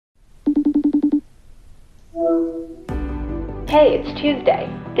Hey, it's Tuesday.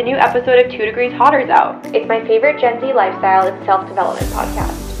 The new episode of 2 Degrees Hotter's out. It's my favorite Gen Z lifestyle and self-development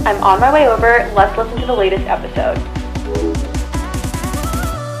podcast. I'm on my way over. Let's listen to the latest episode.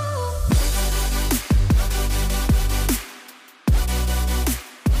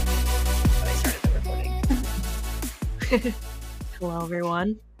 Hello,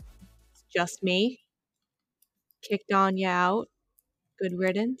 everyone. It's just me. Kicked Anya out. Good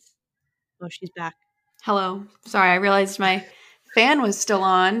riddance. Oh, she's back. Hello. Sorry, I realized my fan was still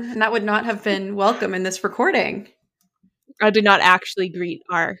on, and that would not have been welcome in this recording. I did not actually greet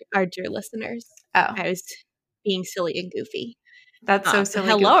our dear listeners. Oh. I was being silly and goofy. That's so silly.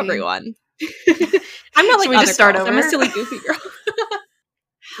 Hello, goofy. Everyone. I'm not like we other just start girls. over? I'm a silly, goofy girl.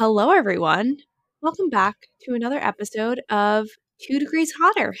 Hello, everyone. Welcome back to another episode of 2 Degrees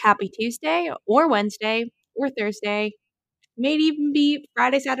Hotter. Happy Tuesday, or Wednesday, or Thursday. May even be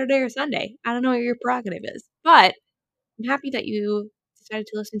Friday, Saturday, or Sunday. I don't know what your prerogative is. But I'm happy that you decided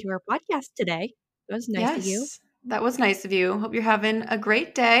to listen to our podcast today. That was nice of you. That was nice of you. Hope you're having a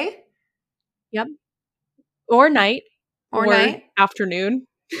great day. Yep. Or night. Or night. Afternoon.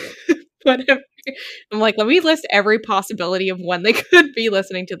 Whatever. I'm like, let me list every possibility of when they could be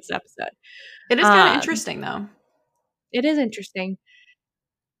listening to this episode. It is kind of interesting, though. It is interesting.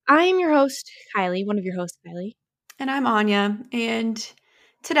 I'm your host, Kylie. One of your hosts, Kylie. And I'm Anya. And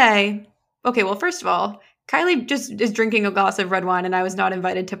today, okay, well, first of all, Kylie just is drinking a glass of red wine, and I was not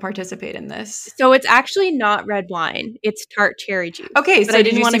invited to participate in this. So it's actually not red wine. It's tart cherry juice. Okay, but so I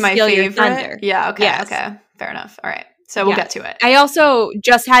did didn't you want see to my steal favorite? your thunder. Yeah, okay, Yes. Okay. Fair enough. All right. So we'll get to it. I also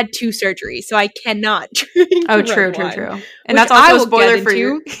just had 2 surgeries, so I cannot drink true. wine, And that's also a spoiler for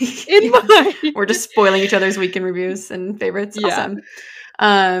you. We're just spoiling each other's weekend reviews and favorites. Yeah.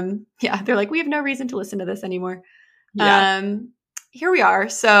 Awesome. They're like, we have no reason to listen to this anymore. Yeah. Here we are.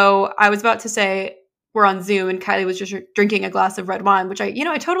 So I was about to say we're on Zoom, and Kylie was just drinking a glass of red wine, which I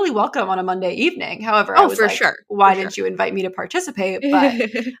totally welcome on a Monday evening. However, I was for like, sure. Why didn't you invite me to participate? But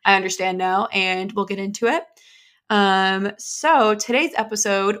I understand now, and we'll get into it. So today's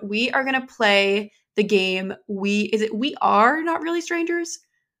episode, we are going to play the game. We are not really strangers.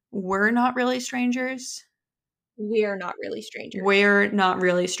 We're not really strangers. We're not really strangers. We're not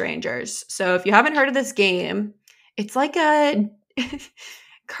really strangers. So if you haven't heard of this game, it's like a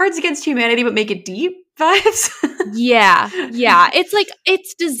Cards Against Humanity, but make it deep vibes. Yeah.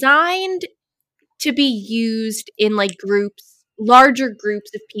 It's designed to be used in like larger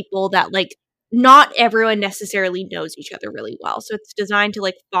groups of people that like not everyone necessarily knows each other really well. So it's designed to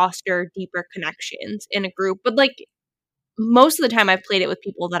like foster deeper connections in a group. But like most of the time I've played it with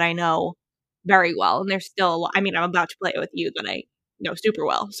people that I know very well. And there's still a lot. I mean, I'm about to play it with you that I know super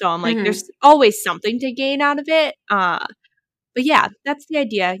well. So I'm like, there's always something to gain out of it. But yeah, that's the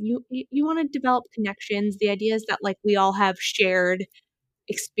idea. You want to develop connections. The idea is that like we all have shared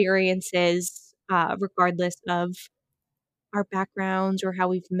experiences, regardless of our backgrounds or how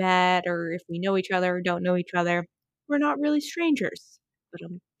we've met or if we know each other or don't know each other. We're not really strangers. But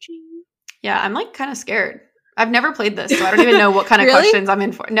I'm like kind of scared. I've never played this, so I don't even know what kind of Really? questions I'm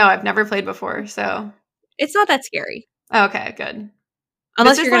in for. No, I've never played before, so. It's not that scary. Okay, good.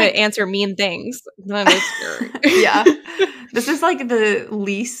 Unless you're going to answer mean things. Then it's scary. Yeah. This is like the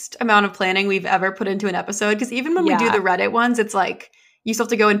least amount of planning we've ever put into an episode, because even when we do the Reddit ones, it's like you still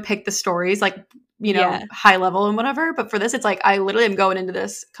have to go and pick the stories, like, high level and whatever. But for this, it's like I literally am going into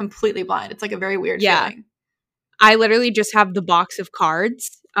this completely blind. It's like a very weird feeling. I literally just have the box of cards,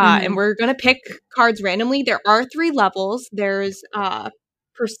 and we're going to pick cards randomly. There are 3 levels. There's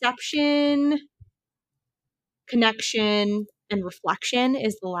perception, connection, and reflection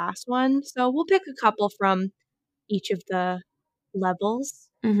is the last one. So we'll pick a couple from each of the levels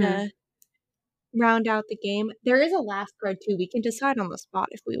to round out the game. There is a last card too. We can decide on the spot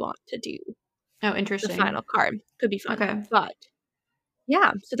if we want to do interesting. the final card. Could be fun. Okay. But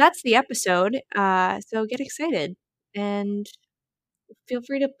yeah, so that's the episode. So get excited and feel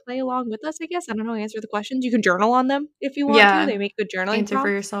free to play along with us, I guess. I don't know, answer the questions. You can journal on them if you want to. They make good journaling Answer prompts.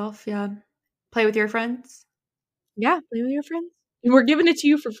 for yourself, yeah. Play with your friends. Yeah, play with your friends. And we're giving it to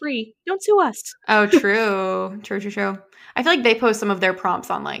you for free. Don't sue us. Oh, true. True. I feel like they post some of their prompts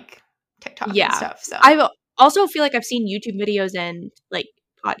on like TikTok and stuff. So I also feel like I've seen YouTube videos and like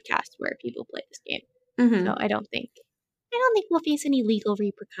podcasts where people play this game. So I don't think we'll face any legal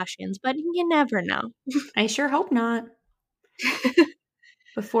repercussions, but you never know. I sure hope not.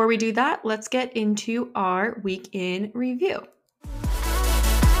 Before we do that, let's get into our week in review.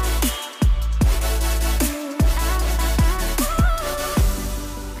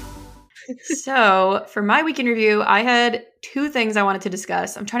 So for my week in review, I had 2 things I wanted to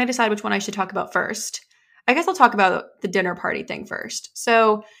discuss. I'm trying to decide which one I should talk about first. I guess I'll talk about the dinner party thing first.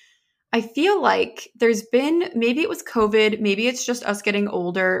 So I feel like there's been, maybe it was COVID, maybe it's just us getting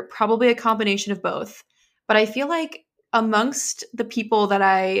older, probably a combination of both. But I feel like amongst the people that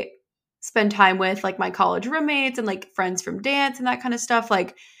I spend time with, like my college roommates and like friends from dance and that kind of stuff,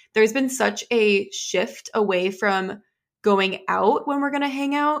 like there's been such a shift away from going out when we're going to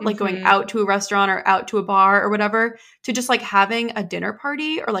hang out, like going out to a restaurant or out to a bar or whatever, to just like having a dinner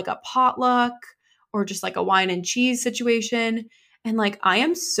party or like a potluck or just like a wine and cheese situation. And like I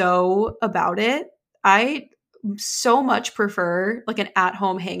am so about it. I so much prefer like an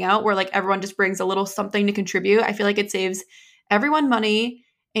at-home hangout where like everyone just brings a little something to contribute. I feel like it saves everyone money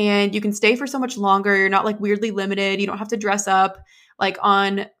and you can stay for so much longer. You're not like weirdly limited. You don't have to dress up. Like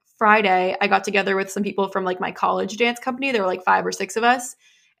on Friday, I got together with some people from like my college dance company. There were like 5 or 6 of us.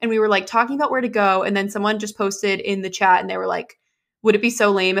 And we were like talking about where to go. And then someone just posted in the chat and they were like, would it be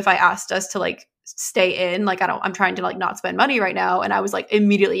so lame if I asked us to like stay in? Like, I'm trying to like not spend money right now. And I was like,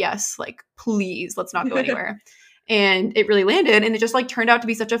 immediately, yes, like, please, let's not go anywhere. And it really landed. And it just like turned out to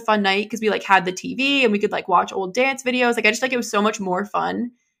be such a fun night because we like had the TV and we could like watch old dance videos. Like, I just like, it was so much more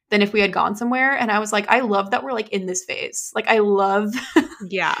fun than if we had gone somewhere. And I was like, I love that we're like in this phase. Like, I love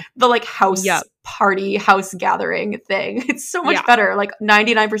the like house party, house gathering thing. It's so much better. Like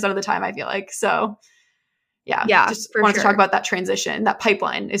 99% of the time, I feel like. So yeah, just wanted to talk about that transition. That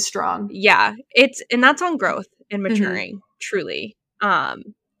pipeline is strong. Yeah, and that's on growth and maturing, truly. And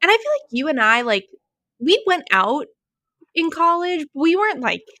I feel like you and I, like, we went out in college, but we weren't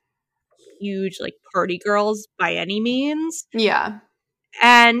like huge like party girls by any means. Yeah.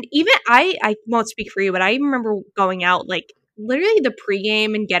 And even I won't speak for you, but I remember going out, like, literally the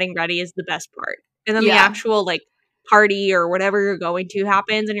pregame and getting ready is the best part. And then the actual, like, party or whatever you're going to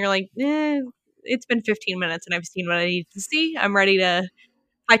happens, and you're like, it's been 15 minutes and I've seen what I need to see. I'm ready to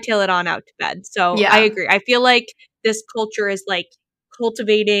hightail it on out to bed. So I agree. I feel like this culture is, like,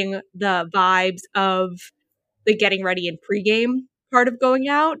 cultivating the vibes of the getting ready and pregame part of going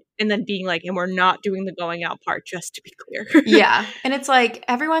out, and then being like, and we're not doing the going out part, just to be clear. Yeah. And it's like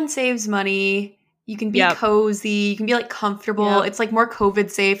everyone saves money. You can be cozy. You can be like comfortable. It's like more COVID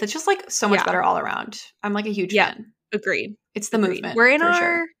safe. It's just like so much better all around. I'm like a huge fan. Agreed. It's the movement. We're in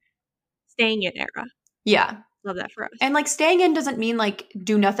our staying in era. Yeah. Love that for us. And like staying in doesn't mean like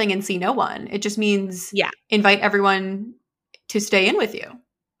do nothing and see no one. It just means invite everyone to stay in with you.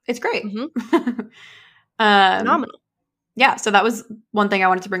 It's great. Phenomenal. Yeah, so that was one thing I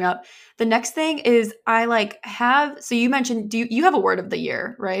wanted to bring up. The next thing is I like have, so you mentioned, you have a word of the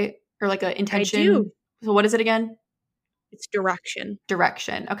year, right? Or like an intention? I do. So what is it again? It's direction.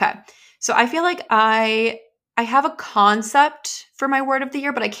 Direction. Okay. So I feel like I have a concept for my word of the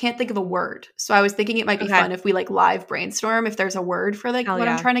year, but I can't think of a word. So I was thinking it might be fun if we like live brainstorm, if there's a word for like what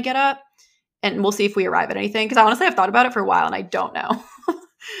I'm trying to get at. And we'll see if we arrive at anything. Because honestly, I've thought about it for a while and I don't know.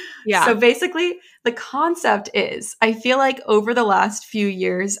 Yeah. So basically, the concept is, I feel like over the last few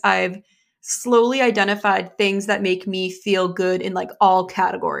years, I've slowly identified things that make me feel good in like all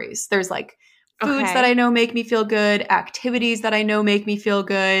categories. There's like foods that I know make me feel good, activities that I know make me feel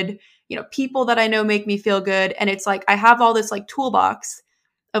good, you know, people that I know make me feel good. And it's like, I have all this like toolbox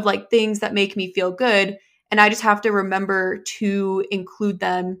of like things that make me feel good. And I just have to remember to include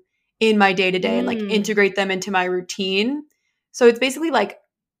them in my day-to-day and like integrate them into my routine. So it's basically like,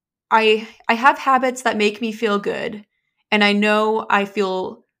 I have habits that make me feel good, and I know I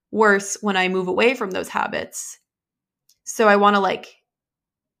feel worse when I move away from those habits. So I want to like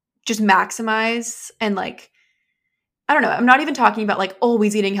just maximize and like, I don't know, I'm not even talking about like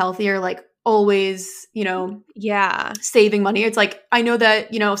always eating healthy or like always, you know, saving money. It's like, I know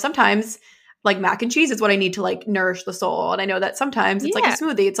that, you know, sometimes like mac and cheese is what I need to like nourish the soul. And I know that sometimes it's like a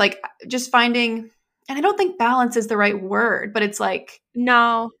smoothie. It's like just finding, and I don't think balance is the right word, but it's like,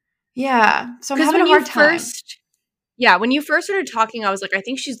 no. Yeah. So I'm having a hard time. When you first started talking, I was like, I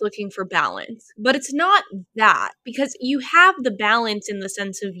think she's looking for balance. But it's not that, because you have the balance in the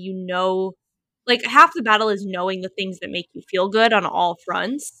sense of, you know, like half the battle is knowing the things that make you feel good on all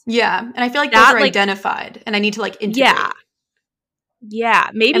fronts. Yeah. And I feel like those are like identified and I need to like integrate. Yeah.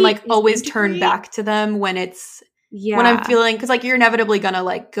 Maybe. And like always turn back to them when it's, when I'm feeling, because like you're inevitably going to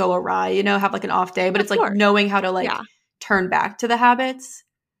like go awry, you know, have like an off day, but it's like knowing how to like turn back to the habits.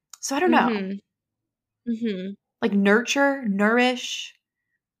 So I don't know. Like nurture, nourish.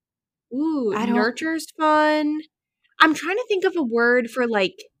 Ooh, nurture's fun. I'm trying to think of a word for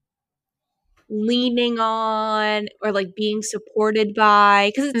like leaning on or like being supported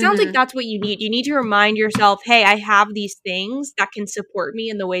by, because it sounds like that's what you need. You need to remind yourself, hey, I have these things that can support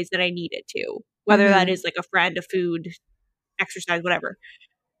me in the ways that I need it to, whether that is like a friend, a food, exercise, whatever.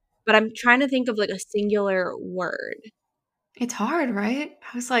 but I'm trying to think of like a singular word. It's hard, right?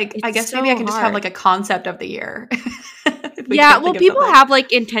 I was like, I guess so maybe I can just have hard. like a concept of the year. Yeah, well, people have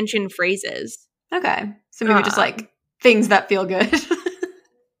like intention phrases. Okay. So maybe just like things that feel good.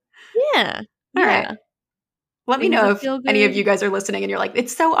 Yeah. All right. Let me know if any of you guys are listening and you're like,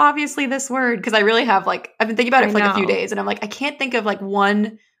 it's so obviously this word. Because I really have like, I've been thinking about it for like a few days and I'm like, I can't think of like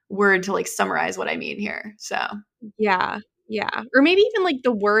one word to like summarize what I mean here. So yeah. Or maybe even like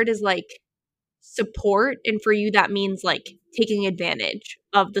the word is like support. And for you, that means like taking advantage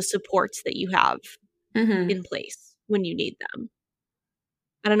of the supports that you have in place when you need them.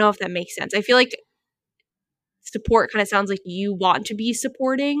 I don't know if that makes sense. I feel like support kind of sounds like you want to be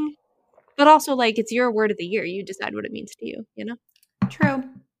supporting. But also, like, it's your word of the year. You decide what it means to you, you know? True.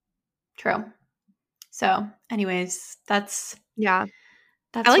 So, anyways, that's I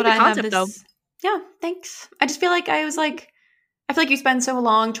like the concept, though. Yeah, thanks. I just feel like I feel like you spend so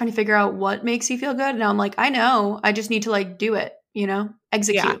long trying to figure out what makes you feel good. And now I'm like, I know. I just need to, like, do it, you know?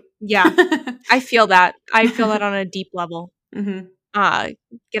 Execute. Yeah. I feel that. I feel that on a deep level. Mm-hmm.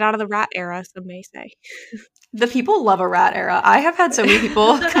 Get out of the rat era, some may say. The people love a rat era. I have had so many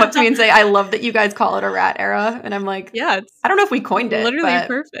people come up to me and say, I love that you guys call it a rat era. And I'm like, yeah, I don't know if we coined it. Literally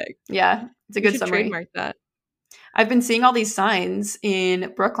perfect. Yeah, it's a good summary. Trademark that. I've been seeing all these signs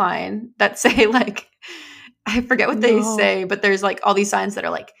in Brookline that say like, I forget what they say, but there's like all these signs that are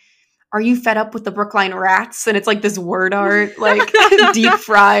like, are you fed up with the Brookline rats? And it's like this word art, like deep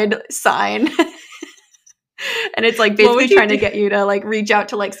fried sign. And it's like basically trying to get you to like reach out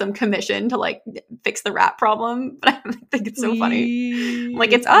to like some commission to like fix the rat problem. But I think it's so funny.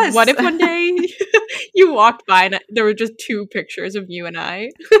 Like, it's us. What if one day you walked by and there were just 2 pictures of you and I?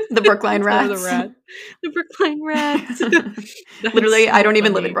 The Brookline rats. The Brookline rats. Literally, so I don't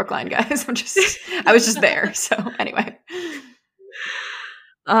even live in Brookline, guys. I was just there. So anyway.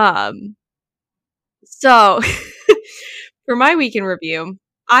 So for my week in review,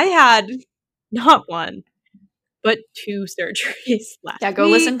 I had not one, but 2 surgeries last week. Yeah, go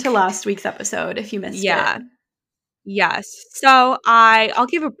listen to last week's episode if you missed it. Yes. So I'll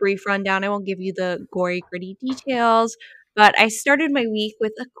give a brief rundown. I won't give you the gory, gritty details, but I started my week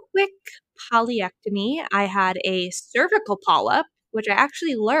with a quick polyectomy. I had a cervical polyp, which I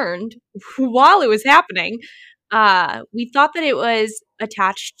actually learned while it was happening. We thought that it was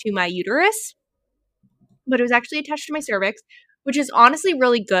attached to my uterus, but it was actually attached to my cervix, which is honestly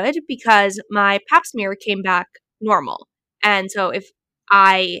really good because my pap smear came back normal. And so if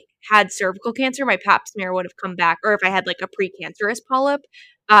I had cervical cancer, my pap smear would have come back, or if I had like a precancerous polyp,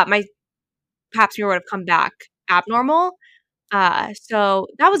 my pap smear would have come back abnormal. So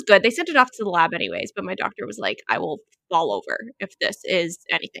that was good. They sent it off to the lab anyways, but my doctor was like, I will fall over if this is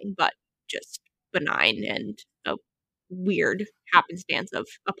anything but just benign and a weird happenstance of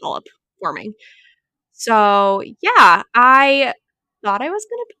a polyp forming. So yeah, I thought I was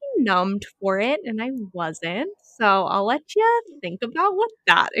going to be numbed for it, and I wasn't. So I'll let you think about what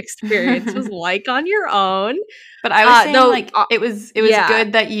that experience was like on your own. But I was saying, it was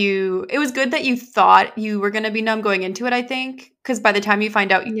good that you thought you were going to be numb going into it. I think because by the time you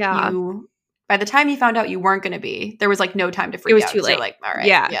find out you found out you weren't going to be, there was like no time to freak out. It was too late. So like, all right,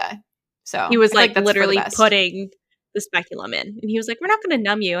 yeah. So he was like literally putting the speculum in, and he was like, "We're not going to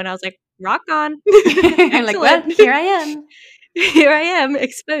numb you," and I was like, "Rock on!" I'm like, "Well, here I am." Here I am,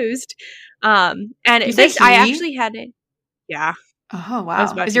 exposed. And I actually had it. Yeah. Oh wow.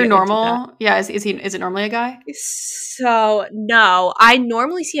 Is your normal? Yeah. Is it normally a guy? So no, I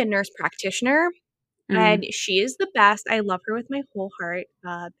normally see a nurse practitioner, and she is the best. I love her with my whole heart.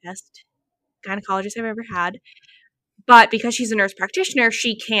 Best gynecologist I've ever had. But because she's a nurse practitioner,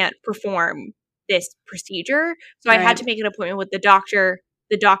 she can't perform this procedure. So I had to make an appointment with the doctor.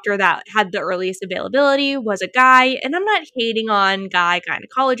 The doctor that had the earliest availability was a guy, and I'm not hating on guy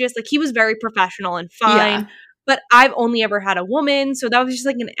gynecologists. Like, he was very professional and fine, but I've only ever had a woman, so that was just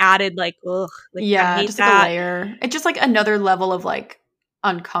like an added like, ugh. Like, I hate just that. like a layer. It's just like another level of like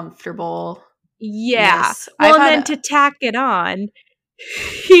uncomfortable. Yeah. Well, and then to tack it on,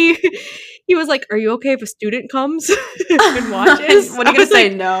 he was like, "Are you okay if a student comes and watches?" What are you gonna say?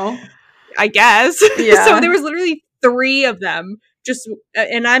 Like, no. I guess. Yeah. So there was literally 3 of them.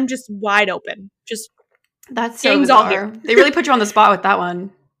 And I'm just wide open. That's so bizarre. All here. They really put you on the spot with that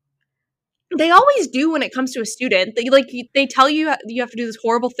one. They always do when it comes to a student. They tell you you have to do this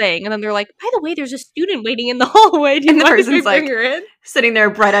horrible thing, and then they're like, "By the way, there's a student waiting in the hallway." And the person's like sitting there,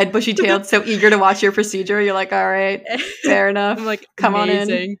 bright-eyed, bushy-tailed, so eager to watch your procedure. You're like, "All right, fair enough." I'm like, "Come on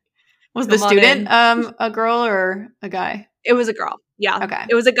in." Was the student a girl or a guy? It was a girl. Yeah. Okay.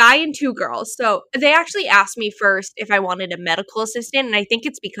 It was a guy and 2 girls. So they actually asked me first if I wanted a medical assistant. And I think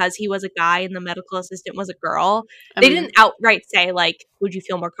it's because he was a guy and the medical assistant was a girl. They didn't outright say, like, would you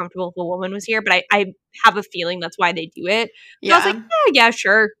feel more comfortable if a woman was here? But I have a feeling that's why they do it. So I was like, yeah,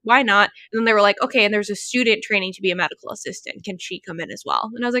 sure. Why not? And then they were like, okay, and there's a student training to be a medical assistant. Can she come in as well?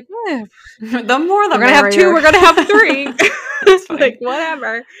 And I was like, the more the we're going to have 2. We're going to have 3. It's like,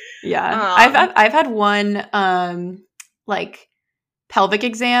 whatever. Yeah. I've had one, like, pelvic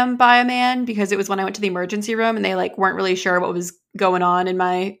exam by a man because it was when I went to the emergency room and they like weren't really sure what was going on in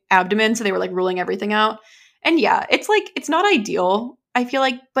my abdomen, so they were like ruling everything out. And yeah, it's like it's not ideal, I feel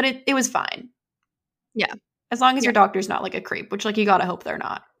like, but it was fine. Yeah. As long as your doctor's not like a creep, which like you gotta hope they're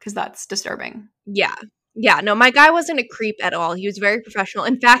not, because that's disturbing. Yeah. Yeah, no, my guy wasn't a creep at all. He was very professional.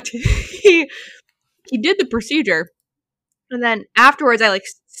 In fact, he did the procedure. And then afterwards I like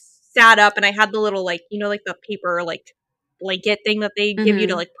sat up and I had the little like, you know, like the paper like blanket thing that they give you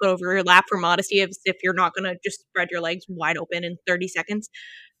to like put over your lap for modesty, as if you're not gonna just spread your legs wide open in 30 seconds.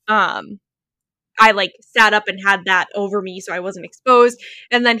 I like sat up and had that over me so I wasn't exposed.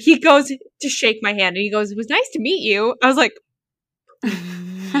 And then he goes to shake my hand and he goes, "It was nice to meet you." I was like,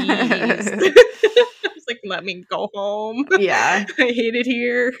 I was like, let me go home. Yeah. I hate it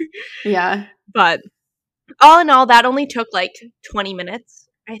here. Yeah. But all in all, that only took like 20 minutes.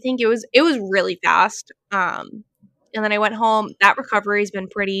 I think it was really fast. And then I went home. That recovery has been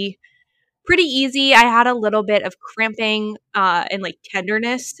pretty easy. I had a little bit of cramping and like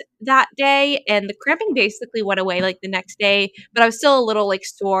tenderness that day, and the cramping basically went away like the next day, but I was still a little like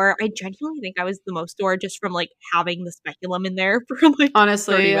sore. I genuinely think I was the most sore just from like having the speculum in there for like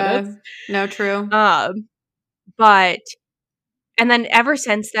honestly 30 minutes. No, true. But and then ever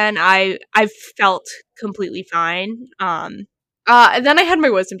since then I've felt completely fine. And then I had my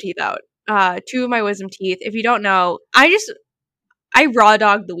wisdom teeth out. 2 of my wisdom teeth. If you don't know, I raw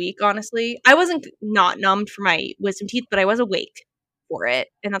dogged the week, honestly. I wasn't not numbed for my wisdom teeth, but I was awake for it.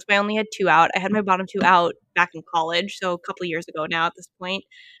 And that's why I only had 2 out. I had my bottom 2 out back in college, so a couple of years ago now at this point.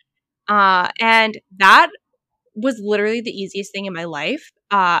 And that was literally the easiest thing in my life.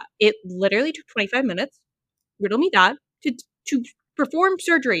 It literally took 25 minutes, riddle me that, to perform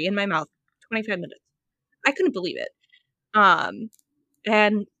surgery in my mouth. 25 minutes. I couldn't believe it.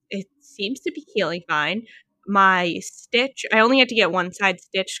 And it seems to be healing fine. My stitch, I only had to get one side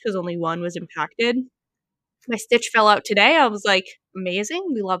stitched because only one was impacted. My stitch fell out today. I was like, amazing.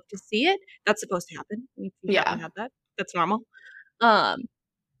 We love to see it. That's supposed to happen. We haven't had that. That's normal.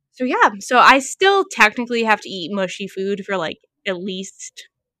 So yeah. So I still technically have to eat mushy food for like at least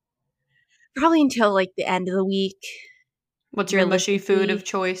probably until like the end of the week. What's your mushy food of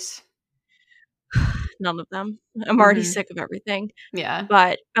choice? None of them. I'm already sick of everything. Yeah.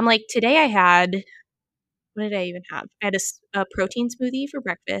 But I'm like, today I had, what did I even have? I had a protein smoothie for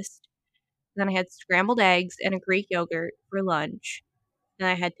breakfast. Then I had scrambled eggs and a Greek yogurt for lunch. Then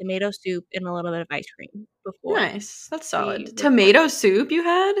I had tomato soup and a little bit of ice cream before. Nice. That's solid. Tomato soup you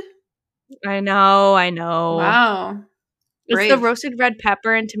had? I know. Wow. It's the roasted red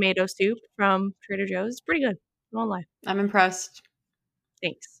pepper and tomato soup from Trader Joe's. It's pretty good. I won't lie. I'm impressed.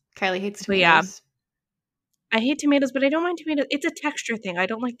 Thanks. Kylie hates tomatoes. But yeah. I hate tomatoes, but I don't mind tomatoes. It's a texture thing. I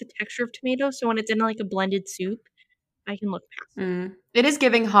don't like the texture of tomatoes, so when it's in like a blended soup, I can look past it. It is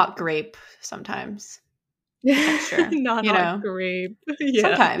giving hot grape sometimes. Texture. Not hot grape. Yeah.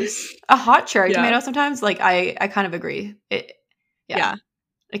 Sometimes. A hot cherry tomato sometimes, like I kind of agree. It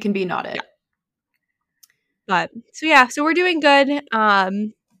can be not it. Yeah. But so we're doing good.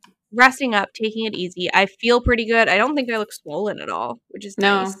 Resting up, taking it easy. I feel pretty good. I don't think I look swollen at all, which is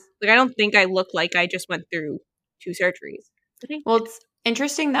nice. Like, I don't think I look like I just went through 2 surgeries. Well, it's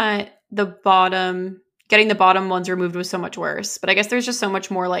interesting that getting the bottom ones removed was so much worse. But I guess there's just so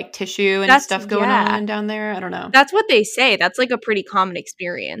much more like tissue and stuff going on down there. I don't know. That's what they say. That's like a pretty common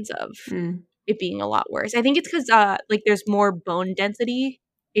experience of it being a lot worse. I think it's because like there's more bone density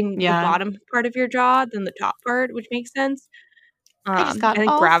in the bottom part of your jaw than the top part, which makes sense. I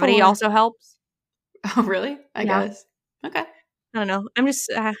think gravity also helps. Oh, really? I guess. Okay. I don't know. I'm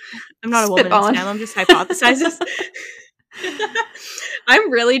just, I'm not a woman in STEM. I'm just hypothesizing.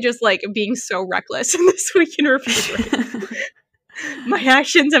 I'm really just like being so reckless in This Week in Review. Right? My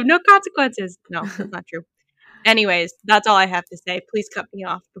actions have no consequences. No, that's not true. Anyways, that's all I have to say. Please cut me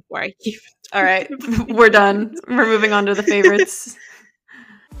off before I keep. All right. We're done. We're moving on to the favorites.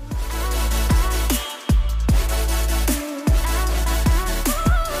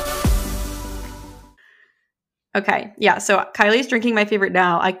 Okay, yeah, so Kylie's drinking my favorite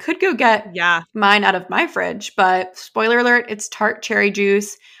now. I could go get mine out of my fridge, but spoiler alert, it's tart cherry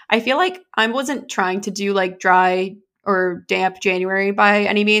juice. I feel like I wasn't trying to do like dry or damp January by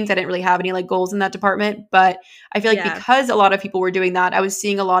any means. I didn't really have any like goals in that department, but I feel like because a lot of people were doing that, I was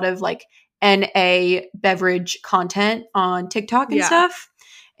seeing a lot of like NA beverage content on TikTok and stuff.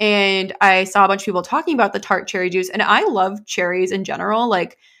 And I saw a bunch of people talking about the tart cherry juice, and I love cherries in general.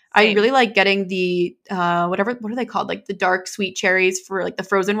 Like I really like getting the what are they called? Like the dark sweet cherries for like the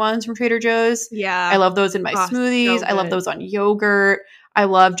frozen ones from Trader Joe's. Yeah. I love those in my smoothies. So I love those on yogurt. I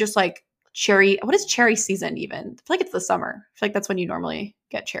love just like cherry. What is cherry season even? I feel like it's the summer. I feel like that's when you normally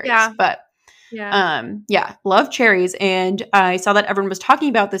get cherries. Yeah. But love cherries. And I saw that everyone was talking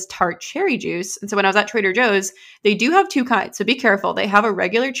about this tart cherry juice. And so when I was at Trader Joe's, they do have two kinds. So be careful. They have a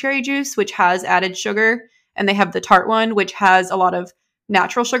regular cherry juice, which has added sugar. And they have the tart one, which has a lot of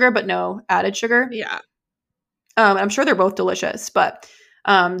natural sugar, but no added sugar. Yeah. I'm sure they're both delicious. But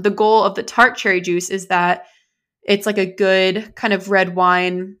the goal of the tart cherry juice is that it's like a good kind of red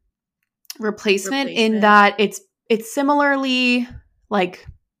wine replacement in that it's similarly like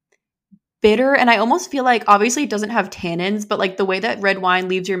bitter, and I almost feel like obviously it doesn't have tannins, but like the way that red wine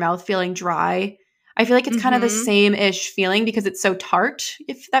leaves your mouth feeling dry, I feel like it's kind of the same-ish feeling because it's so tart,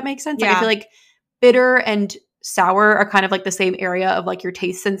 if that makes sense. Like I feel like bitter and sour are kind of like the same area of like your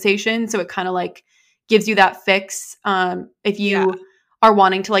taste sensation, so it kind of like gives you that fix if you are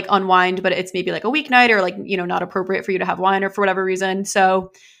wanting to like unwind, but it's maybe like a weeknight or like, you know, not appropriate for you to have wine or for whatever reason.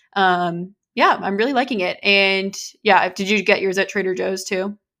 So I'm really liking it. And did you get yours at Trader Joe's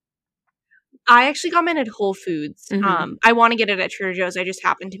too? I actually got mine at Whole Foods. I want to get it at Trader Joe's. I just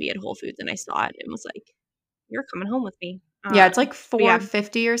happened to be at Whole Foods and I saw it and was like, "You're coming home with me." It's like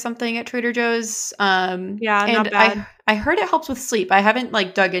 $4.50 or something at Trader Joe's. And not bad. I heard it helps with sleep. I haven't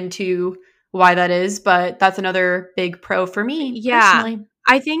like dug into why that is, but that's another big pro for me. Yeah, personally.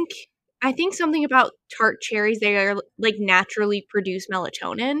 I think something about tart cherries, they are like naturally produce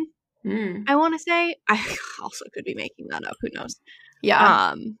melatonin. I want to say. I also could be making that up. Who knows?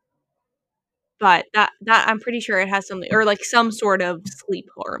 Yeah. But that I'm pretty sure it has something, or like some sort of sleep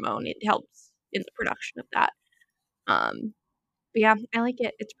hormone. It helps in the production of that. But yeah, I like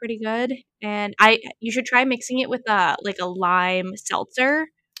it. It's pretty good, and you should try mixing it with like a lime seltzer.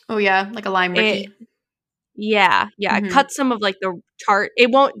 Oh yeah, like a lime Ricky. Cut some of like the tart. It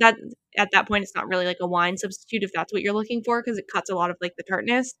won't that at that point. It's not really like a wine substitute if that's what you're looking for, because it cuts a lot of like the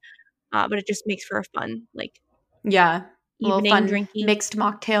tartness. But it just makes for a fun evening fun drinking mixed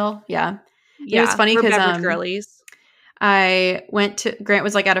mocktail. Yeah. Yeah, it was funny because girlies. I went to Grant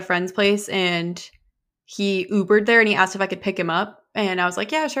was like at a friend's place and he Ubered there and he asked if I could pick him up, and I was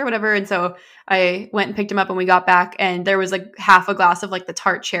like, yeah, sure, whatever. And so I went and picked him up and we got back and there was like half a glass of like the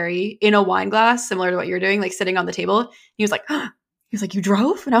tart cherry in a wine glass, similar to what you're doing, like sitting on the table. He was like, you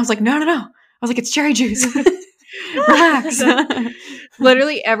drove? And I was like, no. I was like, it's cherry juice. Relax.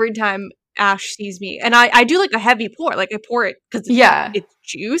 Literally every time Ash sees me, and I do like a heavy pour, like I pour it because it's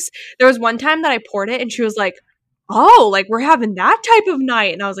juice. There was one time that I poured it and she was like, "Oh, like we're having that type of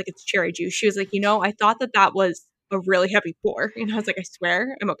night," and I was like, "It's cherry juice." She was like, I thought that was a really heavy pour, and I was like, "I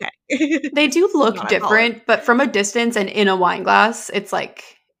swear, I'm okay." They do look different, but from a distance and in a wine glass, it's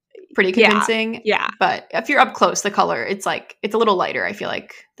like pretty convincing. Yeah. But if you're up close, the color, it's like it's a little lighter, I feel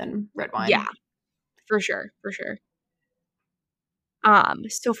like, than red wine. Yeah, for sure.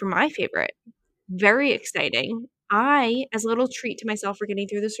 So for my favorite, very exciting, I, as a little treat to myself for getting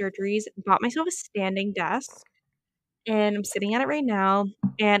through the surgeries, bought myself a standing desk, and I'm sitting at it right now,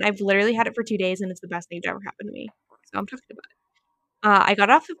 and I've literally had it for 2 days, and it's the best thing that's ever happened to me. So I'm talking about it. I got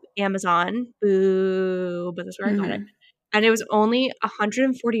it off of Amazon. Boo, but that's where I got it. And it was only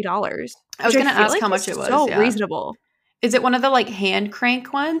 $140. I was going to ask how much it was. So reasonable. Is it one of the like hand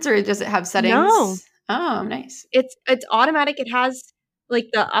crank ones, or does it have settings? No. Oh, nice. It's automatic. It has like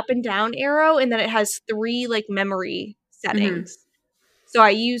the up and down arrow, and then it has 3 like memory settings. So I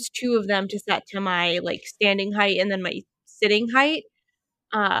used 2 of them to set to my like standing height and then my sitting height.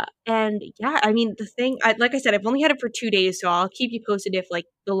 And yeah, I mean the thing, like I said, I've only had it for 2 days, so I'll keep you posted if like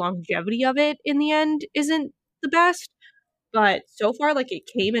the longevity of it in the end isn't the best. But so far, like it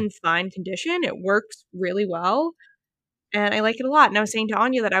came in fine condition. It works really well. And I like it a lot. And I was saying to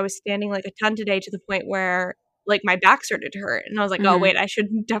Anya that I was standing like a ton today to the point where like my back started to hurt. And I was like, oh, wait, I should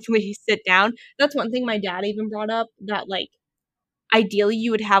definitely sit down. That's one thing my dad even brought up, that like ideally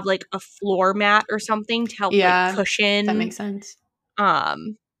you would have like a floor mat or something to help like cushion. That makes sense.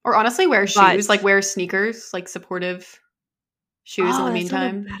 Or honestly wear shoes, like wear sneakers, like supportive shoes in the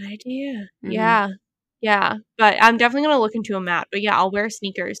meantime. That's not a bad idea. Yeah. But I'm definitely going to look into a mat. But yeah, I'll wear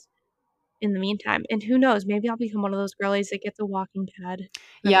sneakers in the meantime. And who knows, maybe I'll become one of those girlies that gets a walking pad.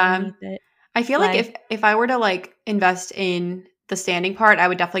 Yeah. I feel like if I were to like invest in the standing part, I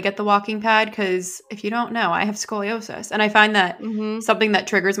would definitely get the walking pad because if you don't know, I have scoliosis. And I find that something that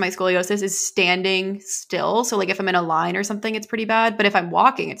triggers my scoliosis is standing still. So like if I'm in a line or something, it's pretty bad. But if I'm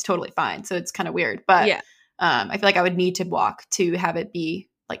walking, it's totally fine. So it's kind of weird. But I feel like I would need to walk to have it be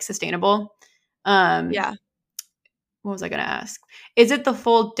like sustainable. Yeah. What was I going to ask? Is it the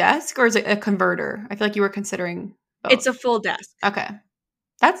full desk or is it a converter? I feel like you were considering both. It's a full desk. Okay.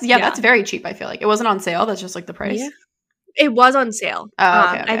 That's very cheap, I feel like. It wasn't on sale. That's just like the price. Yeah. It was on sale. Oh,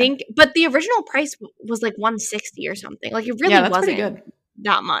 okay. I think, but the original price was like $160 or something. Like it really wasn't good.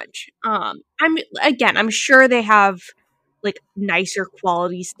 That much. I'm sure they have like nicer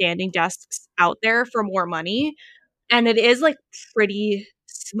quality standing desks out there for more money. And it is like pretty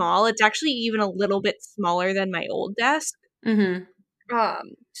small. It's actually even a little bit smaller than my old desk.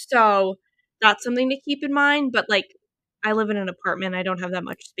 So that's something to keep in mind. But like, I live in an apartment. I don't have that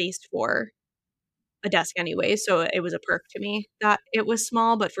much space for a desk anyway. So it was a perk to me that it was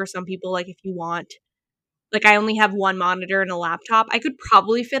small. But for some people, like if you want, like I only have one monitor and a laptop. I could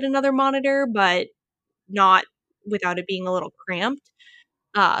probably fit another monitor, but not without it being a little cramped.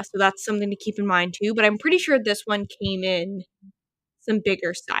 So that's something to keep in mind too. But I'm pretty sure this one came in some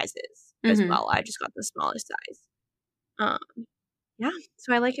bigger sizes as well. I just got the smallest size. Yeah,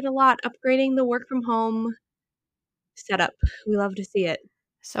 so I like it a lot. Upgrading the work from home setup. We love to see it.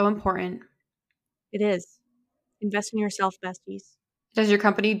 So important. It is. Invest in yourself, besties. Does your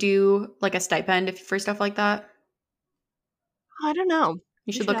company do like a stipend for stuff like that? I don't know.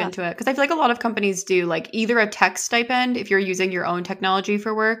 You should look into it because I feel like a lot of companies do like either a tech stipend if you're using your own technology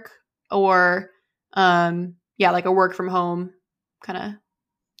for work or like a work from home kind of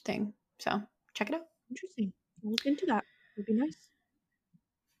thing. So check it out. Interesting. I'll look into that. It'd be nice.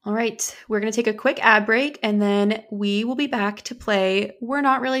 All right. We're going to take a quick ad break and then we will be back to play We're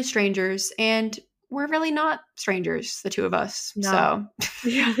Not Really Strangers. And we're really not strangers, the two of us. No. So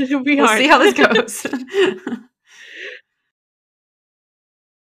yeah, we'll see how this goes.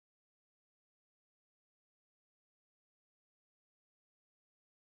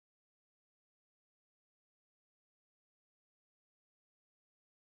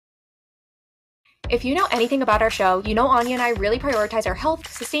 If you know anything about our show, you know Anya and I really prioritize our health,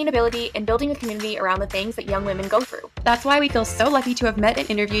 sustainability, and building a community around the things that young women go through. That's why we feel so lucky to have met and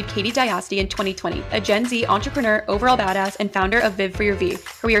interviewed Katie Diasti in 2020, a Gen Z entrepreneur, overall badass, and founder of Viv for Your V,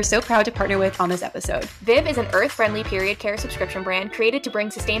 who we are so proud to partner with on this episode. Viv is an earth-friendly period care subscription brand created to bring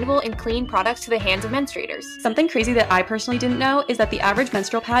sustainable and clean products to the hands of menstruators. Something crazy that I personally didn't know is that the average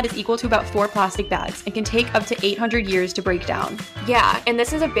menstrual pad is equal to about 4 plastic bags and can take up to 800 years to break down. Yeah, and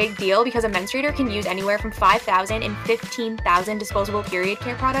this is a big deal because a menstruator can use anywhere from 5,000 and 15,000 disposable period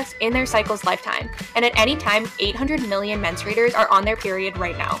care products in their cycle's lifetime. And at any time, 800 million menstruators are on their period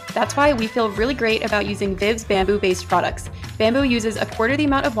right now. That's why we feel really great about using Viv's bamboo-based products. Bamboo uses a quarter the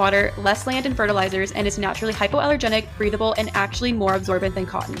amount of water, less land and fertilizers, and is naturally hypoallergenic, breathable, and actually more absorbent than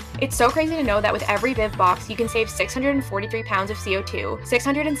cotton. It's so crazy to know that with every Viv box, you can save 643 pounds of CO2,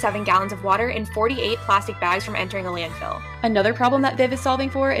 607 gallons of water, and 48 plastic bags from entering a landfill. Another problem that Viv is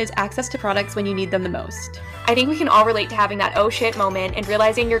solving for is access to products when you need them the most. I think we can all relate to having that oh shit moment and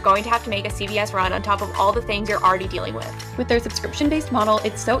realizing you're going to have to make a CVS run on top of all the things you're already dealing with. With their subscription-based model,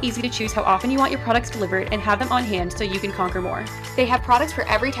 it's so easy to choose how often you want your products delivered and have them on hand so you can conquer more. They have products for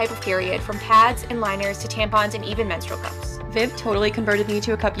every type of period, from pads and liners to tampons and even menstrual cups. Viv totally converted me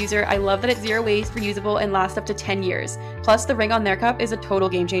to a cup user. I love that it's zero waste, reusable, and lasts up to 10 years. Plus, the ring on their cup is a total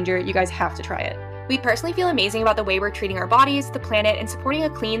game changer. You guys have to try it. We personally feel amazing about the way we're treating our bodies, the planet, and supporting a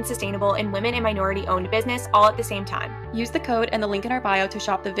clean, sustainable, and women and minority-owned business all at the same time. Use the code and the link in our bio to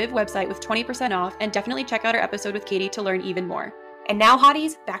shop the Viv website with 20% off, and definitely check out our episode with Katie to learn even more. And now,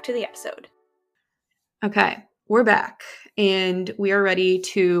 hotties, back to the episode. Okay, we're back, and we are ready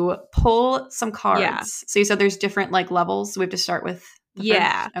to pull some cards. Yeah. So you said there's different levels, so we have to start with the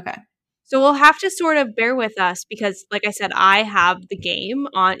first? Okay. So we'll have to sort of bear with us because, like I said, I have the game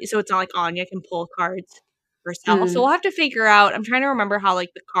on, so it's not like Anya can pull cards herself. So we'll have to figure out. I'm trying to remember how the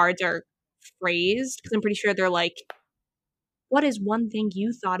cards are phrased because I'm pretty sure they're like, "What is one thing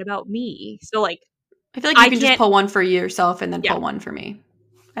you thought about me?" So I feel like you can just pull one for yourself and then pull one for me.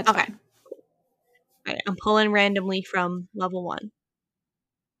 That's okay. Fine. All right, I'm pulling randomly from level 1.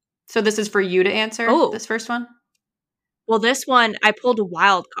 So this is for you to answer. This first one. Well, this one, I pulled a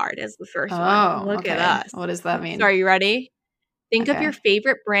wild card as the first one. Look at us. What does that mean? So are you ready? Think of your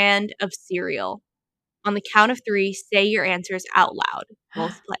favorite brand of cereal. On the count of 3, say your answers out loud,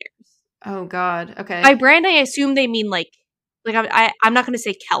 both players. Oh, God. Okay. By brand, I assume they mean I'm not going to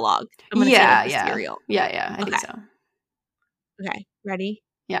say Kellogg. I'm going to say cereal. Yeah. I think so. Okay. Ready?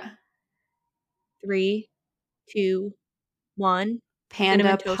 Yeah. 3, 2, 1.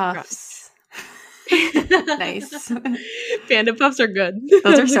 Panda Puffs. Nice. Panda Puffs are good.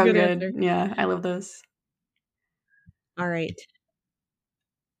 Those are so good. Yeah, I love those. All right.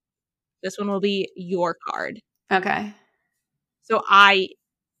 This one will be your card. Okay. So I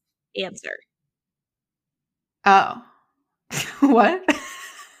answer. Oh. What?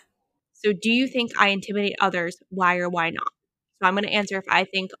 So do you think I intimidate others? Why or why not? So I'm going to answer if I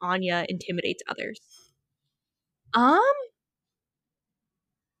think Anya intimidates others.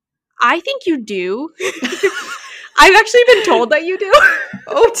 I think you do. I've actually been told that you do.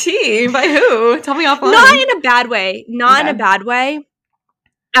 OT? By who? Tell me offline. Not in a bad way. Not in a bad way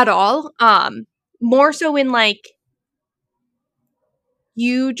at all. More so in like,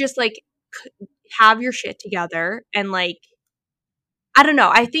 you just like have your shit together and like, I don't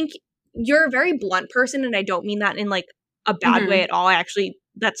know. I think you're a very blunt person, and I don't mean that in like a bad way at all. I actually,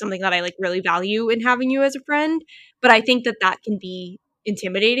 that's something that I like really value in having you as a friend. But I think that that can be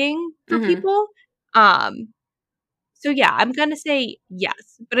intimidating for people. So yeah, I'm gonna say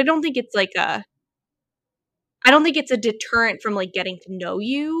yes, but I don't think it's like I don't think it's a deterrent from like getting to know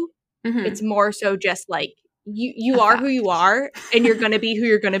you. It's more so just like you are who you are, and you're gonna be who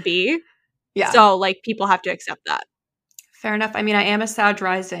you're gonna be. Yeah. So like people have to accept that. Fair enough. I mean, I am a Sag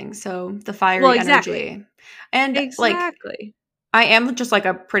rising, so the fiery energy, and like I am just like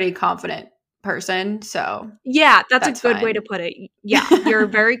a pretty confident person. So yeah, that's a good way to put it. Yeah, you're a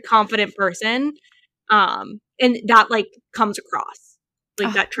very confident person. And that like comes across,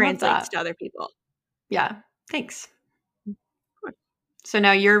 like that translates to other people. Yeah. Thanks. So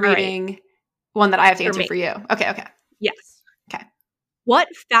now you're reading one that I have to answer for you. Okay. Yes. Okay. What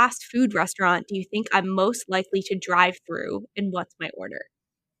fast food restaurant do you think I'm most likely to drive through, and what's my order?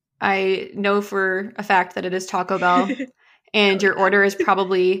 I know for a fact that it is Taco Bell, and your order is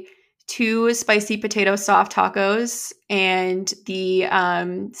probably 2 spicy potato soft tacos and the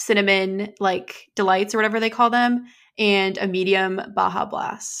cinnamon like delights or whatever they call them, and a medium Baja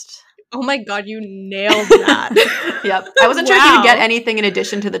Blast. Oh my god, you nailed that. Yep. I wasn't sure if you could get anything in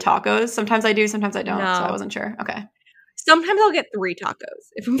addition to the tacos. Sometimes I do, sometimes I don't. So I wasn't sure. Okay. Sometimes I'll get 3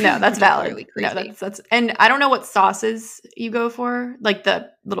 tacos. No, that's valid. Really no, that's and I don't know what sauces you go for, like the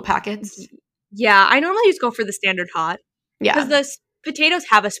little packets. Yeah, I normally just go for the standard hot. Yeah. Because the potatoes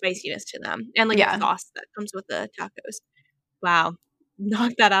have a spiciness to them, and like the sauce that comes with the tacos. Wow.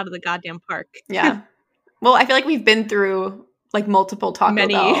 Knock that out of the goddamn park. Yeah. Well, I feel like we've been through like multiple Taco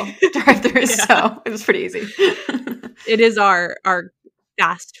Bell drive-thrus, so it was pretty easy. It is our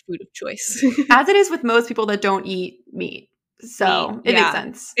fast food of choice. As it is with most people that don't eat meat. So it makes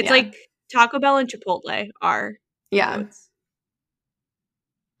sense. It's like Taco Bell and Chipotle are foods.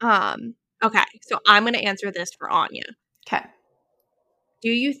 Okay, so I'm going to answer this for Anya. Okay. Do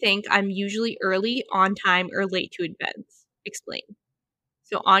you think I'm usually early, on time, or late to events? Explain.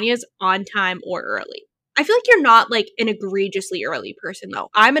 So Anya's on time or early. I feel like you're not like an egregiously early person, though.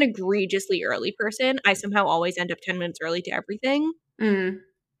 I'm an egregiously early person. I somehow always end up 10 minutes early to everything.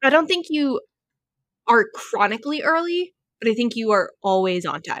 I don't think you are chronically early, but I think you are always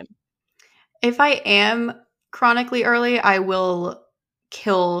on time. If I am chronically early, I will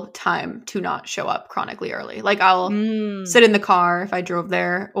kill time to not show up chronically early. Like I'll sit in the car if I drove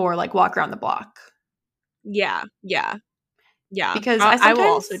there, or like walk around the block. Yeah. Because I will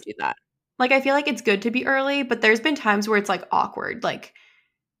also do that. Like I feel like it's good to be early, but there's been times where it's like awkward. Like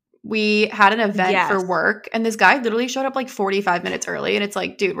we had an event for work, and this guy literally showed up like 45 minutes early, and it's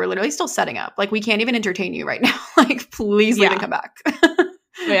like, dude, we're literally still setting up. Like we can't even entertain you right now. Like please leave and come back.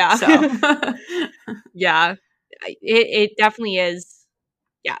 Yeah. So yeah, it definitely is.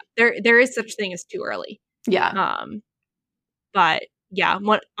 Yeah, there is such thing as too early. Yeah. But yeah,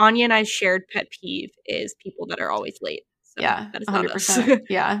 what Anya and I's shared pet peeve is people that are always late. So yeah, that is 100%. Not us.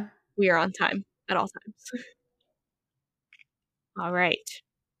 Yeah. We are on time at all times. All right.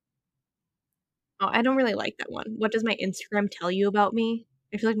 Oh, I don't really like that one. What does my Instagram tell you about me?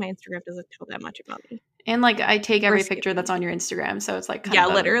 I feel like my Instagram doesn't tell that much about me. And like I take every picture that's on your Instagram, so it's like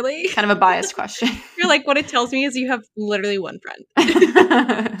literally kind of a biased question. You're like, what it tells me is you have literally one friend.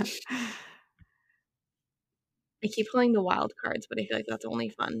 I keep pulling the wild cards, but I feel like that's only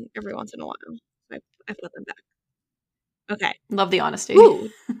fun every once in a while. So I put them back. Okay. Love the honesty.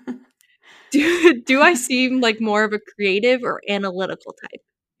 Do I seem like more of a creative or analytical type?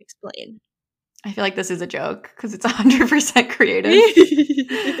 Explain. I feel like this is a joke because it's 100% creative.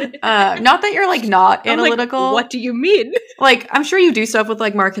 Not that you're like not analytical. Like, what do you mean? Like, I'm sure you do stuff with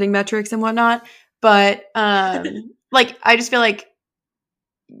like marketing metrics and whatnot, but like I just feel like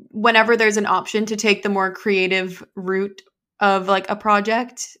whenever there's an option to take the more creative route of like a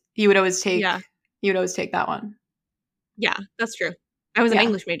project, you would always take that one. Yeah, that's true. I was an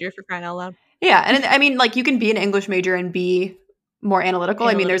English major, for crying out loud. Yeah, and I mean, like, you can be an English major and be more analytical.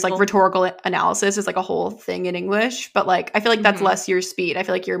 I mean, there's like rhetorical analysis is like a whole thing in English, but like I feel like that's less your speed. I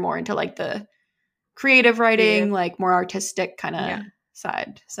feel like you're more into like the creative writing, like more artistic kind of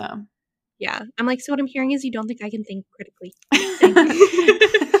side. So yeah, I'm like, so what I'm hearing is you don't think I can think critically.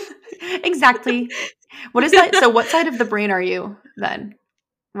 Exactly. What is that? So what side of the brain are you then?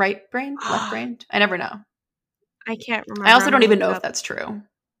 Right brain? Left brain? I never know. I can't remember. I also don't even know if that's true.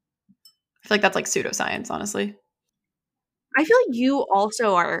 I feel like that's like pseudoscience, honestly. I feel like you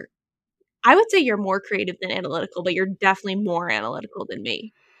also are, I would say you're more creative than analytical, but you're definitely more analytical than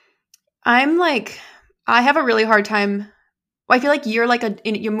me. I'm like, I have a really hard time. Well, I feel like you're like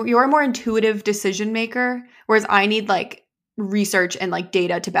you're a more intuitive decision maker, whereas I need like research and like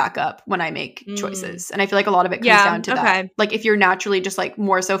data to back up when I make choices. And I feel like a lot of it comes down to that. Like if you're naturally just like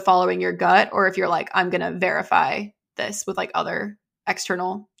more so following your gut, or if you're like, I'm going to verify this with like other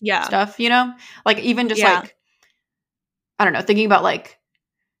external stuff, you know? Like even just like, I don't know, thinking about like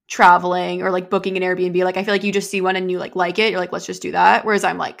traveling or like booking an Airbnb, like I feel like you just see one and you like it. You're like, let's just do that. Whereas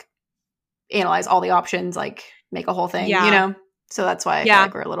I'm like, analyze all the options, like make a whole thing, you know? So that's why I feel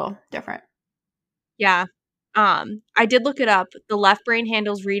like we're a little different. Yeah. I did look it up. The left brain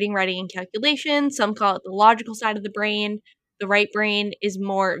handles reading, writing, and calculation. Some call it the logical side of the brain. The right brain is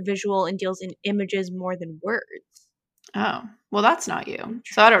more visual and deals in images more than words. Oh, well, that's not you.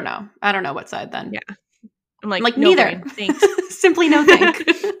 So I don't know. I don't know what side then. Yeah. I'm like no neither. Brain, thanks. Simply no thank.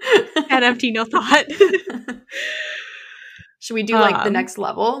 Head empty, no thought. Should we do like the next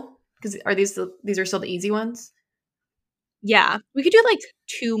level? Because are these are still the easy ones? Yeah, we could do like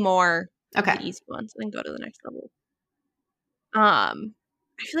 2 more the easy ones and then go to the next level. I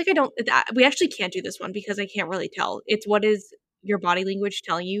feel like we actually can't do this one because I can't really tell. It's what is your body language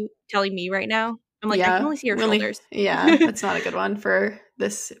telling me right now? I'm like, I can only see your shoulders. Yeah, that's not a good one for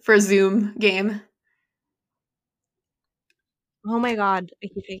a Zoom game. Oh my god, I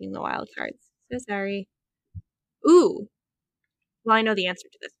keep taking the wild cards. So sorry. Ooh. Well, I know the answer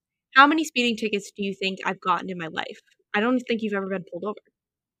to this. How many speeding tickets do you think I've gotten in my life? I don't think you've ever been pulled over.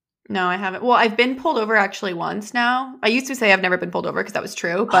 No, I haven't. Well, I've been pulled over actually once now. I used to say I've never been pulled over because that was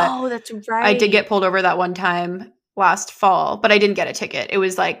true. But that's right. I did get pulled over that one time last fall, but I didn't get a ticket. It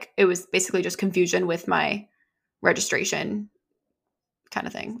was basically just confusion with my registration kind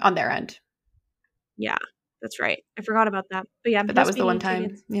of thing on their end. Yeah, that's right. I forgot about that. But yeah, but that was the one time.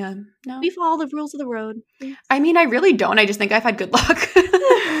 Tickets. Yeah. No. We follow the rules of the road. I mean, I really don't. I just think I've had good luck.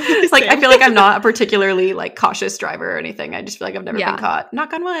 Like, I feel like I'm not a particularly like cautious driver or anything. I just feel like I've never been caught.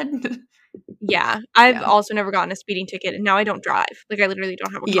 Knock on wood. Yeah. I've also never gotten a speeding ticket, and now I don't drive. Like, I literally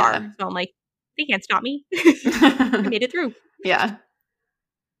don't have a car. So I'm like, they can't stop me. I made it through. Yeah.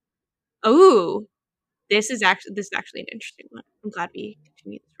 Oh, this is actually an interesting one. I'm glad we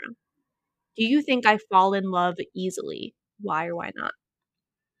continued this round. Do you think I fall in love easily? Why or why not?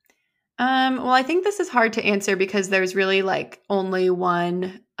 Well, I think this is hard to answer because there's really like only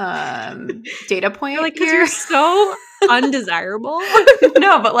one data point. Like, because you're so undesirable.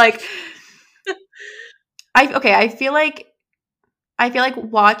 No, but like, I feel like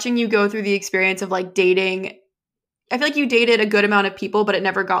watching you go through the experience of like dating. I feel like you dated a good amount of people, but it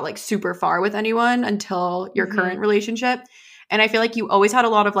never got like super far with anyone until your current relationship. And I feel like you always had a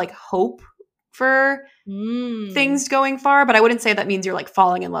lot of like hope for things going far, but I wouldn't say that means you're like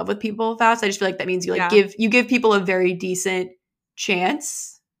falling in love with people fast. I just feel like that means you like give people a very decent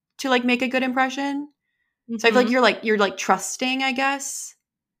chance to like make a good impression. So I feel like you're like trusting, I guess.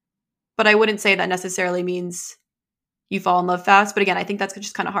 But I wouldn't say that necessarily means you fall in love fast. But again, I think that's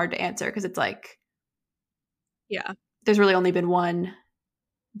just kind of hard to answer because it's like, there's really only been one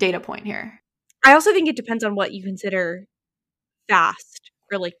data point here. I also think it depends on what you consider fast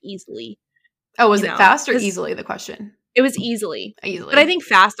or like easily. Oh, was it fast or easily, the question? It was easily. But I think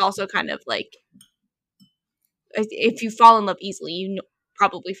fast also kind of like, if you fall in love easily, you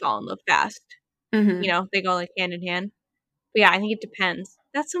probably fall in love fast. You know, they go like hand in hand. But yeah, I think it depends.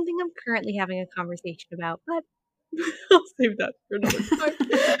 That's something I'm currently having a conversation about, but I'll save that for another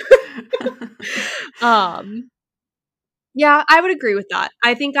time. Yeah, I would agree with that.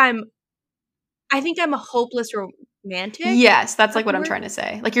 I think I'm a hopeless romantic. Yes, that's like what I'm trying to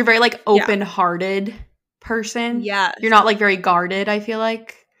say. Like, you're very like open-hearted person. Yeah. You're not like very guarded, I feel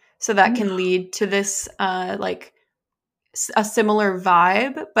like. So that can lead to this like a similar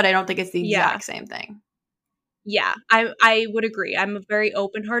vibe, but I don't think it's the exact same thing. Yeah, I would agree. I'm a very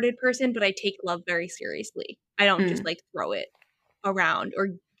open-hearted person, but I take love very seriously. I don't just like throw it around or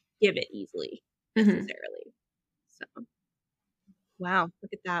give it easily necessarily. So, wow,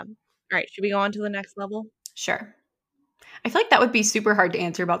 look at that. All right, should we go on to the next level? Sure. I feel like that would be super hard to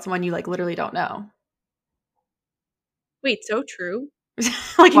answer about someone you like literally don't know. Wait, so true.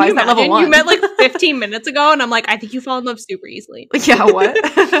 Like, why is that level 1? You met like 15 minutes ago, and I'm like, I think you fall in love super easily. Yeah, what?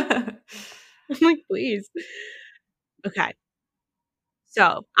 I'm like, please. Okay.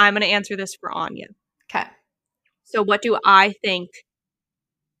 So I'm going to answer this for Anya. Okay. So what do I think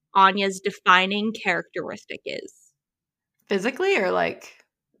Anya's defining characteristic is? Physically or like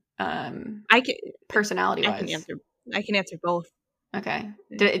personality wise? I can answer both. Okay.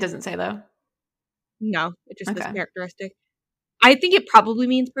 It doesn't say though? No, it just says characteristic. I think it probably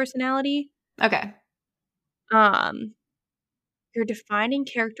means personality. Okay. Your defining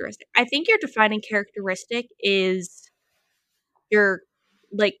characteristic. I think your defining characteristic is your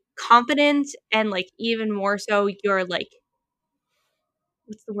like confidence and like even more so your like,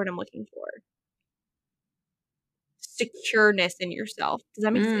 what's the word I'm looking for? Secureness in yourself. Does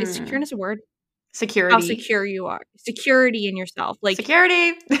that make sense? Is secureness a word? Security. How secure you are. Security in yourself. Like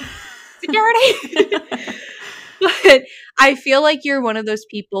security. But I feel like you're one of those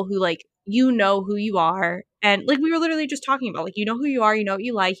people who like, you know who you are. And like we were literally just talking about, like, you know who you are, you know what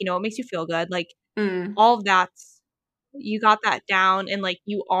you like, you know what makes you feel good. Like all of that's, you got that down, and like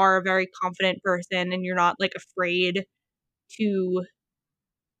you are a very confident person, and you're not like afraid to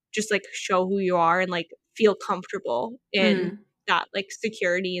just like show who you are and like feel comfortable in that like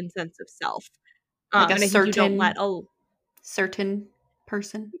security and sense of self. Like and I think you don't let certain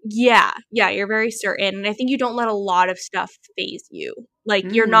person. Yeah, you're very certain, and I think you don't let a lot of stuff faze you.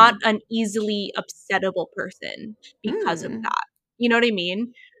 Like you're not an easily upsettable person because of that. You know what I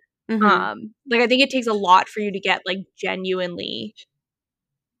mean? Like I think it takes a lot for you to get like genuinely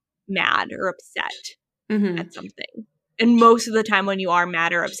mad or upset at something. And most of the time when you are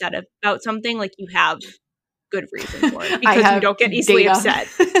mad or upset about something, like you have good reason for it because you don't get easily upset.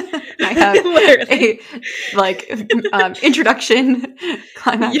 I have a introduction,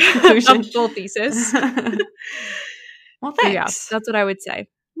 climax, conclusion, a full thesis. Well, thanks. Yeah, that's what I would say.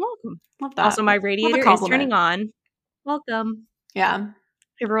 Welcome. Love that. Also, my radiator is turning on. Welcome. Yeah.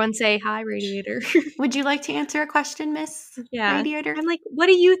 Everyone say hi, radiator. Would you like to answer a question, Miss Radiator? I'm like, what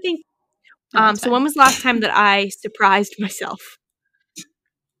do you think? So when was the last time that I surprised myself?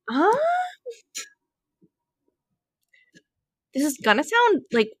 This is gonna sound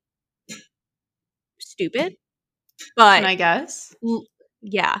like stupid, but can I guess?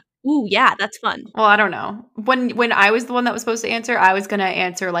 Yeah. Ooh, yeah, that's fun. Well, I don't know. When I was the one that was supposed to answer, I was gonna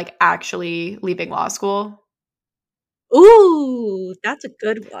answer like actually leaving law school. Ooh, that's a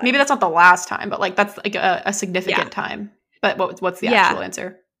good one. Maybe that's not the last time, but like that's like a significant time. But what's the actual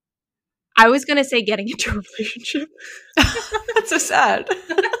answer? I was gonna say getting into a relationship. That's so sad.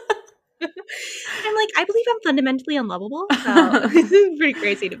 I'm like, I believe I'm fundamentally unlovable, so this is pretty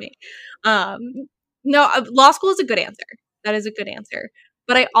crazy to me. No, law school is a good answer. That is a good answer.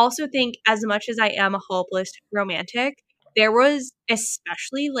 But I also think, as much as I am a hopeless romantic, there was,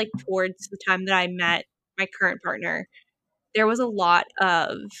 especially like towards the time that I met my current partner, there was a lot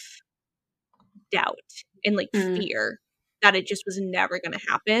of doubt and like fear that it just was never going to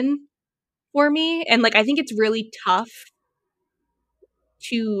happen for me. And like, I think it's really tough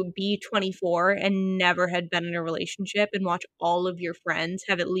to be 24 and never had been in a relationship and watch all of your friends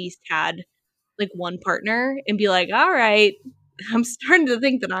have at least had like one partner and be like, all right, I'm starting to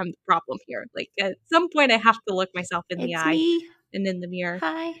think that I'm the problem here. Like at some point I have to look myself in the eye and in the mirror.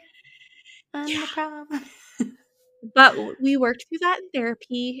 Hi, I'm the problem. But we worked through that in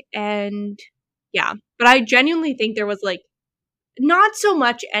therapy, and but I genuinely think there was like not so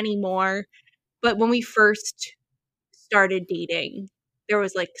much anymore, but when we first started dating, there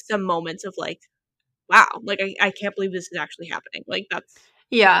was like some moments of like, wow, like I can't believe this is actually happening. Like that's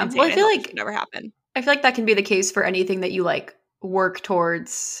insane. Well, I feel like it never happened. I feel like that can be the case for anything that you like work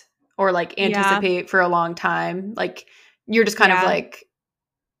towards or like anticipate for a long time. Like you're just kind of like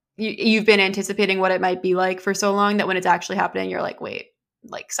you've been anticipating what it might be like for so long that when it's actually happening, you're like, wait,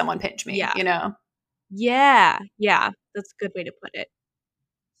 like someone pinch me, you know? Yeah, that's a good way to put it.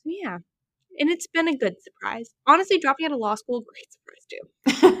 So and it's been a good surprise. Honestly, dropping out of law school, great surprise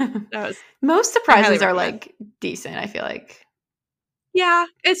too. That was most surprises are like decent, I feel like. Yeah,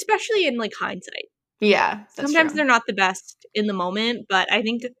 especially in like hindsight. Yeah, sometimes they're not the best in the moment, but I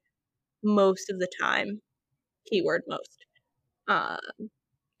think most of the time, keyword most,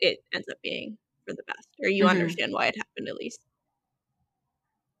 it ends up being for the best, or you understand why it happened at least.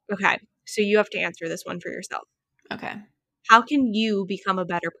 Okay, so you have to answer this one for yourself. Okay. How can you become a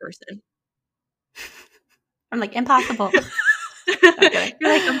better person? I'm like, impossible. Okay.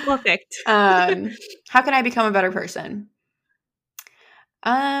 You're like, I'm perfect. How can I become a better person?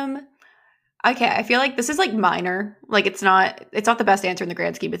 Okay, I feel like this is like minor. Like it's not the best answer in the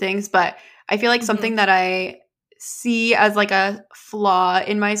grand scheme of things, but I feel like something that I see as like a flaw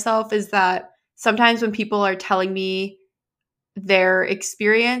in myself is that sometimes when people are telling me their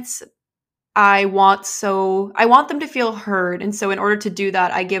experience, I want them to feel heard. And so in order to do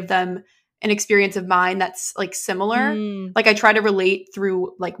that, I give them an experience of mine that's like similar. Like I try to relate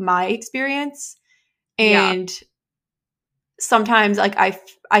through like my experience. And sometimes like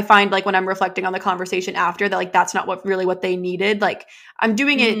I find like when I'm reflecting on the conversation after that, like that's not what they needed. Like I'm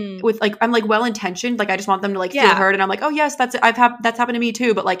doing it with like, I'm like well-intentioned. Like I just want them to like feel heard. And I'm like, oh yes, that's happened to me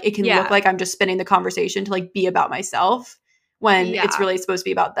too. But like, it can look like I'm just spinning the conversation to like be about myself when it's really supposed to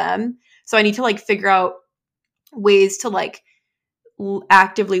be about them. So I need to like figure out ways to like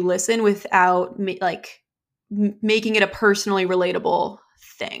actively listen without making it a personally relatable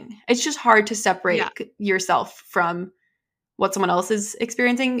thing. It's just hard to separate yourself from what someone else is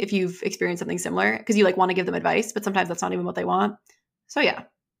experiencing if you've experienced something similar, because you like want to give them advice, but sometimes that's not even what they want. So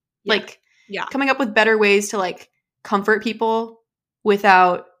coming up with better ways to like comfort people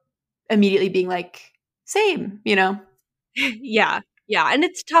without immediately being like same, you know? Yeah. And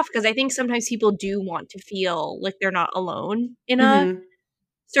it's tough because I think sometimes people do want to feel like they're not alone in a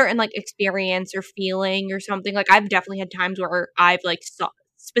certain like experience or feeling or something. Like I've definitely had times where I've like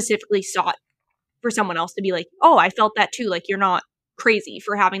specifically sought for someone else to be like, oh, I felt that too. Like you're not crazy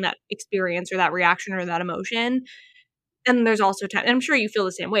for having that experience or that reaction or that emotion. And there's also times, I'm sure you feel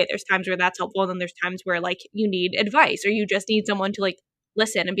the same way. There's times where that's helpful. And then there's times where like you need advice or you just need someone to like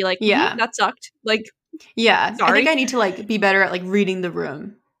listen and be like, that sucked. Like, sorry. I think I need to like be better at like reading the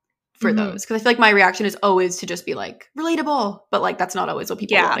room for those. Cause I feel like my reaction is always to just be like relatable, but like, that's not always what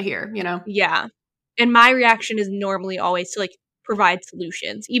people want to hear, you know? Yeah. And my reaction is normally always to like provide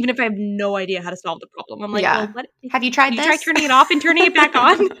solutions, even if I have no idea how to solve the problem. I'm like, well, what have you tried this? Try turning it off and turning it back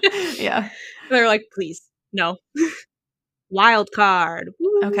on? Yeah. They're like, please, no. Wild card.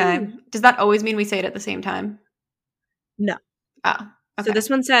 Woo. Okay. Does that always mean we say it at the same time? No. Oh. Okay. So this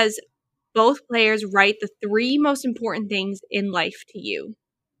one says, both players write the 3 most important things in life to you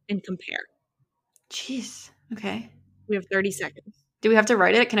and compare. Jeez. Okay. We have 30 seconds. Do we have to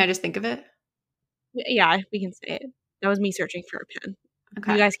write it? Can I just think of it? Yeah, we can say it. That was me searching for a pen.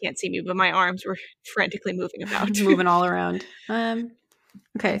 Okay. You guys can't see me, but my arms were frantically moving about. Moving all around.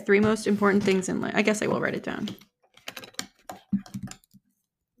 Okay, 3 most important things in life. I guess I will write it down.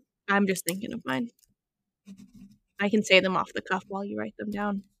 I'm just thinking of mine. I can say them off the cuff while you write them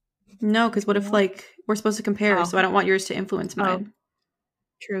down. No, because what if like we're supposed to compare, so I don't want yours to influence mine.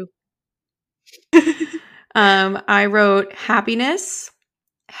 True. I wrote happiness,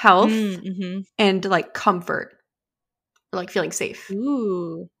 health, and like comfort. Or like feeling safe.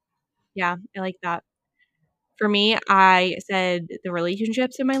 Ooh. Yeah, I like that. For me, I said the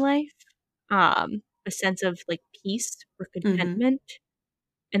relationships in my life, a sense of like peace or contentment,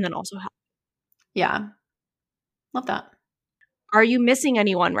 and then also health. Yeah. Love that. Are you missing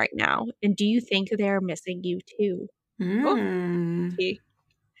anyone right now? And do you think they're missing you too? Okay.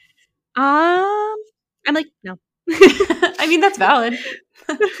 I'm like, no. I mean, that's valid.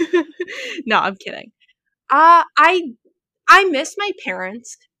 No, I'm kidding. I miss my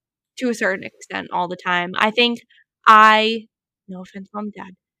parents to a certain extent all the time. I think no offense, mom and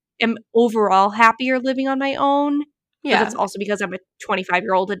dad, am overall happier living on my own. Yeah. But it's also because I'm a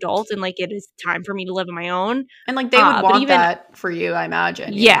 25-year-old adult and like it is time for me to live on my own. And like they would want that for you, I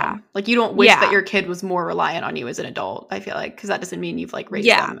imagine. Yeah. You know? Like you don't wish that your kid was more reliant on you as an adult, I feel like, because that doesn't mean you've like raised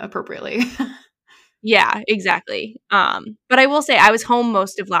them appropriately. Yeah, exactly. But I will say I was home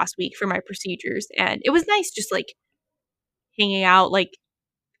most of last week for my procedures and it was nice just like hanging out, like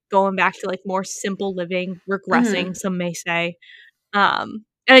going back to like more simple living, regressing, some may say. And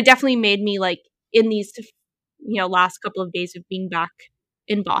it definitely made me like in these, last couple of days of being back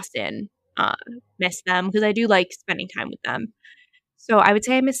in Boston, miss them because I do like spending time with them. So I would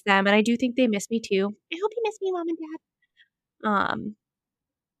say I miss them and I do think they miss me too. I hope you miss me, mom and dad.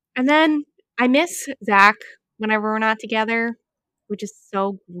 And then I miss Zach whenever we're not together, which is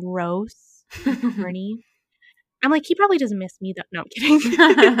so gross and corny. I'm like, he probably doesn't miss me. No, I'm kidding.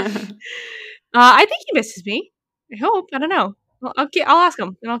 I think he misses me. I hope. I don't know. I'll ask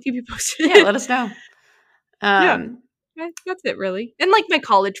him and I'll keep you posted. Yeah, let us know. That's it, really. And like my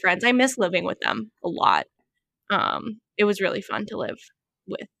college friends, I miss living with them a lot. It was really fun to live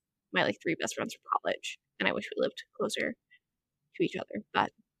with my like 3 best friends from college, and I wish we lived closer to each other. And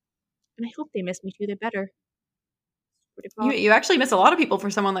I hope they miss me too. They're better. You actually miss a lot of people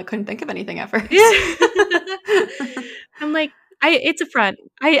for someone that couldn't think of anything at first. I'm like, it's a front.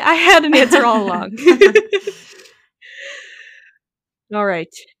 I had an answer all along. All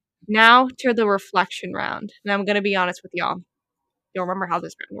right. Now to the reflection round. And I'm going to be honest with y'all. Don't remember how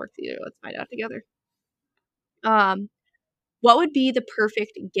this round works either. Let's find out together. What would be the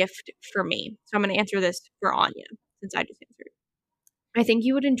perfect gift for me? So I'm going to answer this for Anya, since I just answered. I think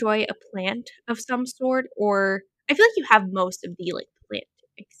you would enjoy a plant of some sort, or I feel like you have most of the like plant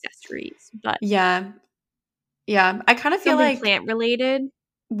accessories, but yeah. I kind of feel like plant related.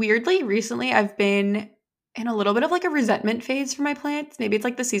 Weirdly, recently I've been in a little bit of like a resentment phase for my plants. Maybe it's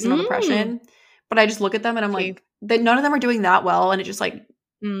like the seasonal depression, but I just look at them and I'm like, that none of them are doing that well, and it just like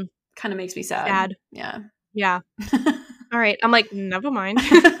kind of makes me sad. Yeah. All right, I'm like, never mind.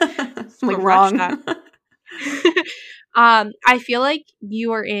 I'm like, wrong. I feel like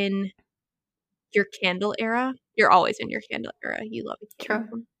you are in your candle era. You're always in your candle era. You love a candle.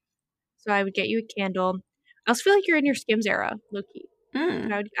 True. So I would get you a candle. I also feel like you're in your Skims era, low-key.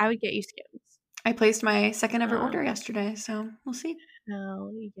 I would get you Skims. I placed my second ever order yesterday, so we'll see.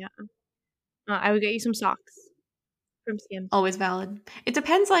 Oh, yeah. I would get you some socks from Skims. Always valid. It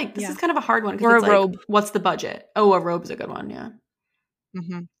depends, like, this is kind of a hard one. Or a robe. Like, what's the budget? Oh, a robe's a good one, yeah.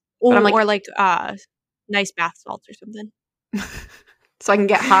 Mm-hmm. Or like nice bath salts or something. So I can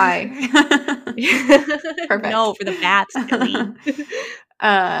get high. Perfect. No, for the baths, Ellie.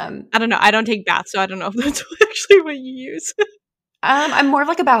 I don't know. I don't take baths, so I don't know if that's actually what you use. I'm more of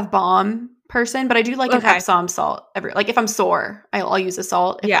like a bath bomb person, but I do like an Epsom salt. Like if I'm sore, I'll use a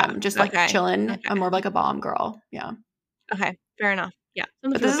salt. If I'm just like chilling, I'm more of like a balm girl. Yeah. Okay, fair enough. Yeah.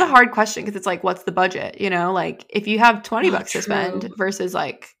 But this is a hard question because it's like, what's the budget? You know, like if you have $20 to spend versus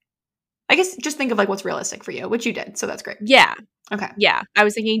like, I guess just think of like what's realistic for you, which you did. So that's great. Yeah. Okay. Yeah. I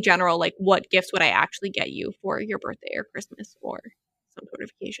was thinking general, like what gifts would I actually get you for your birthday or Christmas or some sort of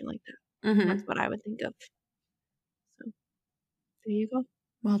occasion like that. Mm-hmm. That's what I would think of. So there you go.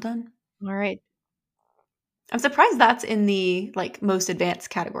 Well done. All right. I'm surprised that's in the like most advanced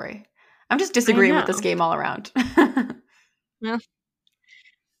category. I'm just disagreeing with this game all around. Well,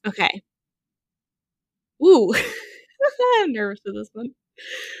 okay. Ooh. I'm nervous for this one.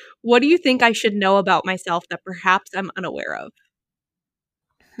 What do you think I should know about myself that perhaps I'm unaware of?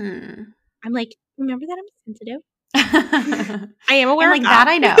 I'm like, remember that I'm sensitive? I am aware of that.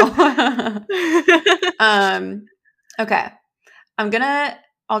 I know. Okay.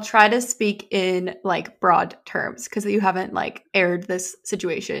 I'll try to speak in like broad terms because you haven't like aired this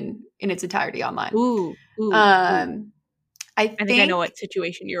situation in its entirety online. Ooh. I think I know what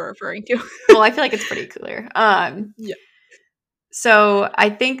situation you're referring to. Well, I feel like it's pretty clear. Yeah. So I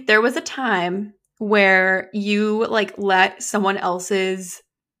think there was a time where you like let someone else's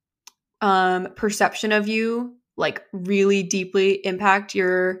perception of you like really deeply impact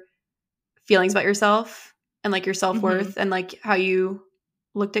your feelings about yourself and like your self-worth and like how you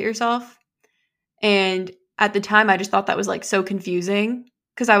looked at yourself. And at the time I just thought that was like so confusing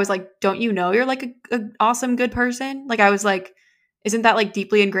because I was like, don't you know you're like an awesome good person? Like I was like, isn't that like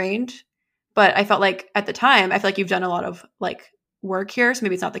deeply ingrained? But I felt like at the time, I feel like you've done a lot of like work here, so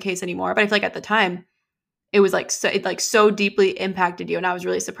maybe it's not the case anymore, but I feel like at the time it was like so deeply impacted you, and I was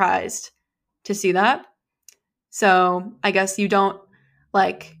really surprised to see that. So I guess you don't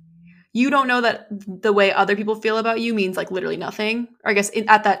know that the way other people feel about you means like literally nothing, or I guess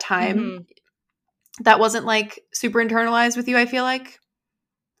at that time that wasn't like super internalized with you. I feel like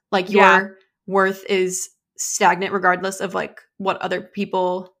your worth is stagnant regardless of like what other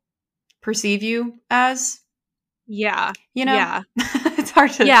people perceive you as. Yeah. You know? Yeah. It's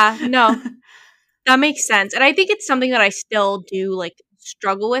hard to. Yeah. No. That makes sense. And I think it's something that I still do like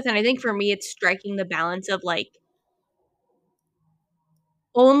struggle with. And I think for me, it's striking the balance of like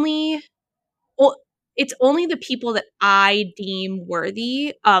it's only the people that I deem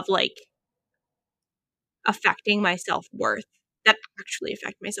worthy of like affecting my self-worth that actually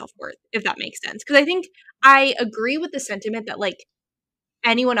affect my self-worth, if that makes sense. Because I think I agree with the sentiment that like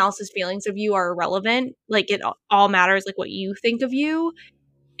anyone else's feelings of you are irrelevant. Like it all matters like what you think of you.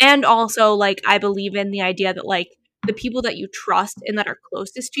 And also like I believe in the idea that like the people that you trust and that are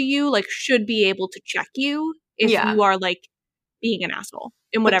closest to you like should be able to check you if you are like being an asshole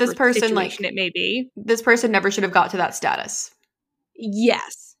in whatever situation like, it may be. This person never should have got to that status.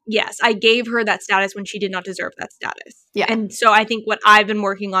 Yes. I gave her that status when she did not deserve that status. Yeah. And so I think what I've been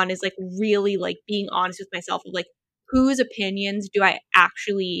working on is like really like being honest with myself of like whose opinions do I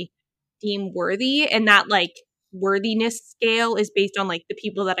actually deem worthy? And that like worthiness scale is based on like the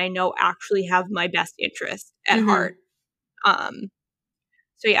people that I know actually have my best interest at heart.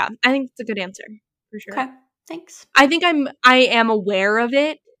 So yeah, I think it's a good answer for sure. Okay. Thanks. I think I am aware of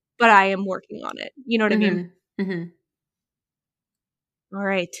it, but I am working on it. You know what I mean? All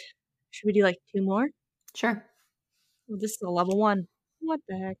right. Should we do like 2 more? Sure. Well, this is a level 1. What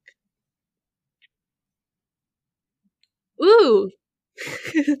the heck? Ooh.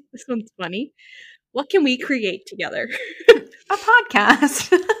 This one's funny. What can we create together? A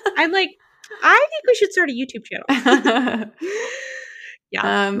podcast. I'm like, I think we should start a YouTube channel.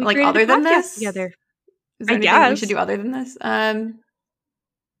 Yeah. Like other than this? Together. Is there anything we should do other than this?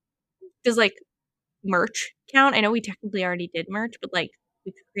 Does like merch count? I know we technically already did merch, but like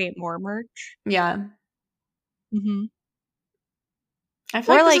we could create more merch. Yeah. Mm-hmm. I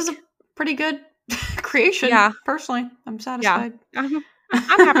feel like this is a pretty good creation. Yeah. Personally, I'm satisfied. Yeah.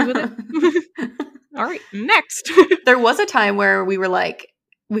 I'm happy with it. All right, next. There was a time where we were like,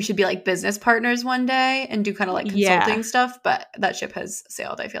 we should be like business partners one day and do kind of like consulting stuff, but that ship has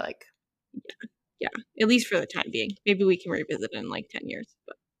sailed, I feel like. Yeah, at least for the time being. Maybe we can revisit it in like 10 years.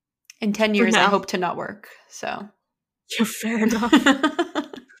 But in 10 years, I hope to not work, so. Yeah, fair enough.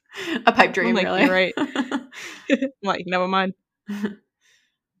 A pipe dream, like, really. You're right. Like, never mind.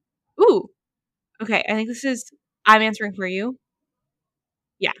 Ooh. Okay, I think this is, I'm answering for you.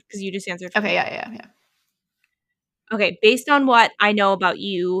 Yeah, because you just answered. Okay, yeah. Okay, based on what I know about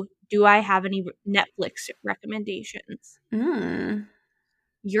you, do I have any Netflix recommendations?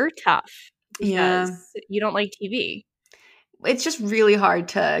 You're tough. Because you don't like TV. It's just really hard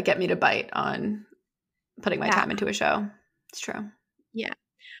to get me to bite on putting my time into a show. It's true. Yeah.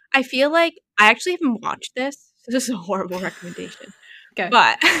 I feel like I actually haven't watched this. So this is a horrible recommendation. Okay.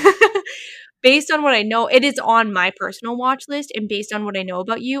 But based on what I know, it is on my personal watch list. And based on what I know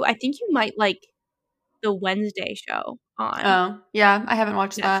about you, I think you might like the Wednesday show on. Oh, yeah. I haven't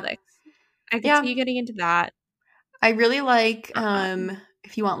watched Netflix. that. I can see you getting into that. I really like,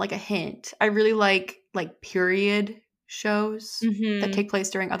 if you want like a hint, I really like period shows that take place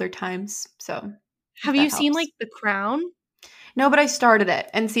during other times. So have you seen like The Crown? No, but I started it.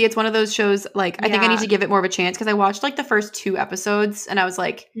 And see, it's one of those shows, like, I think I need to give it more of a chance because I watched like the first 2 episodes and I was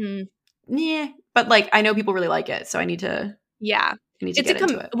like, yeah. But like, I know people really like it. So I need to. Yeah. I need to get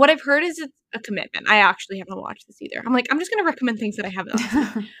into it. What I've heard is it's a commitment. I actually haven't watched this either. I'm like, I'm just going to recommend things that I haven't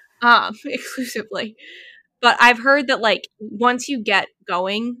exclusively. But I've heard that like once you get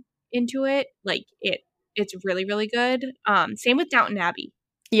going into it, like it's really, really good. Same with Downton Abbey.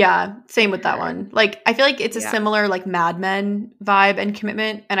 Yeah, same with that one. Like, I feel like it's a similar like Mad Men vibe and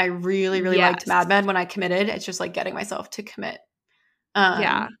commitment. And I really, really liked Mad Men when I committed. It's just like getting myself to commit.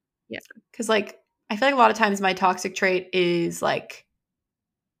 Yeah. Because like, I feel like a lot of times my toxic trait is like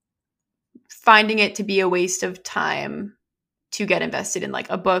finding it to be a waste of time to get invested in like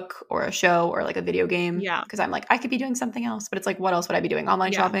a book or a show or like a video game. Yeah. Because I'm like, I could be doing something else. But it's like, what else would I be doing?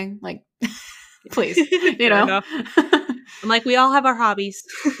 Online shopping? Like, please, you know? I'm like, we all have our hobbies.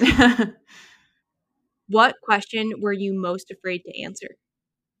 What question were you most afraid to answer?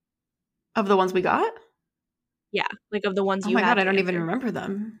 Of the ones we got? Yeah. Like of the ones you had. Oh my God, I don't even remember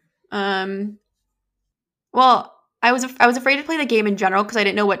them. Well, I was afraid to play the game in general because I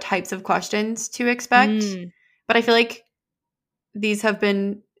didn't know what types of questions to expect. But I feel like these have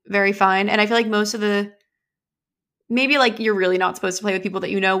been very fine. And I feel like most of the maybe like you're really not supposed to play with people that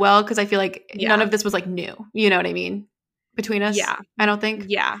you know well because I feel like none of this was like new. You know what I mean? Between us. Yeah. I don't think.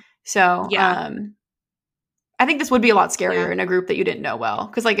 Yeah. So I think this would be a lot scarier in a group that you didn't know well.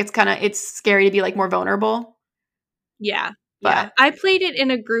 Because like it's scary to be like more vulnerable. Yeah. But I played it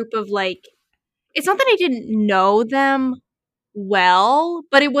in a group of like it's not that I didn't know them well,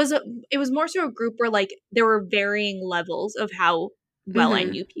 but it was more so a group where like there were varying levels of how well I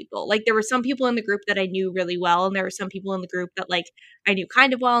knew people. Like there were some people in the group that I knew really well, and there were some people in the group that like I knew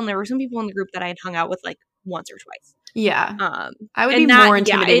kind of well, and there were some people in the group that I had hung out with like once or twice. Yeah. I would be more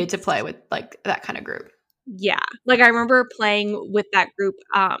intimidated to play with like that kind of group. Yeah. Like I remember playing with that group.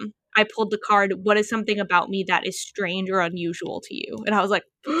 I pulled the card, what is something about me that is strange or unusual to you? And I was like,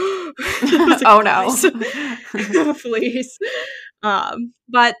 oh no. Please.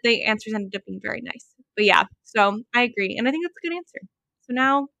 But the answers ended up being very nice. But yeah, so I agree. And I think that's a good answer. So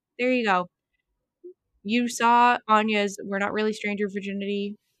now, there you go. You saw Anya's We're Not Really Stranger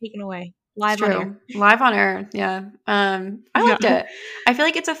Virginity taken away. Live on air. Live on air, yeah. I liked it. I feel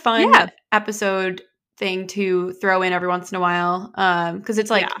like it's a fun episode thing to throw in every once in a while. Because it's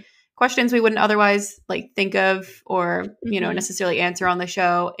like questions we wouldn't otherwise like think of or, you know, necessarily answer on the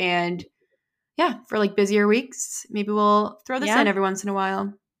show. And yeah, for like busier weeks, maybe we'll throw this in every once in a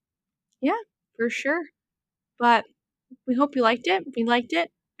while. Yeah, for sure. But we hope you liked it. We liked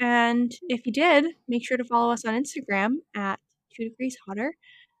it. And if you did, make sure to follow us on Instagram at 2 Degrees Hotter.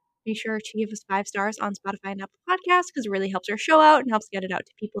 Make sure to give us 5 stars on Spotify and Apple Podcasts because it really helps our show out and helps get it out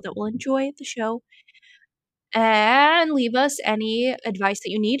to people that will enjoy the show. And leave us any advice that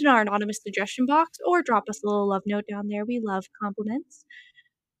you need in our anonymous suggestion box, or drop us a little love note down there. We love compliments.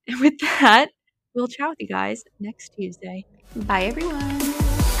 And with that, we'll chat with you guys next Tuesday. Bye, everyone.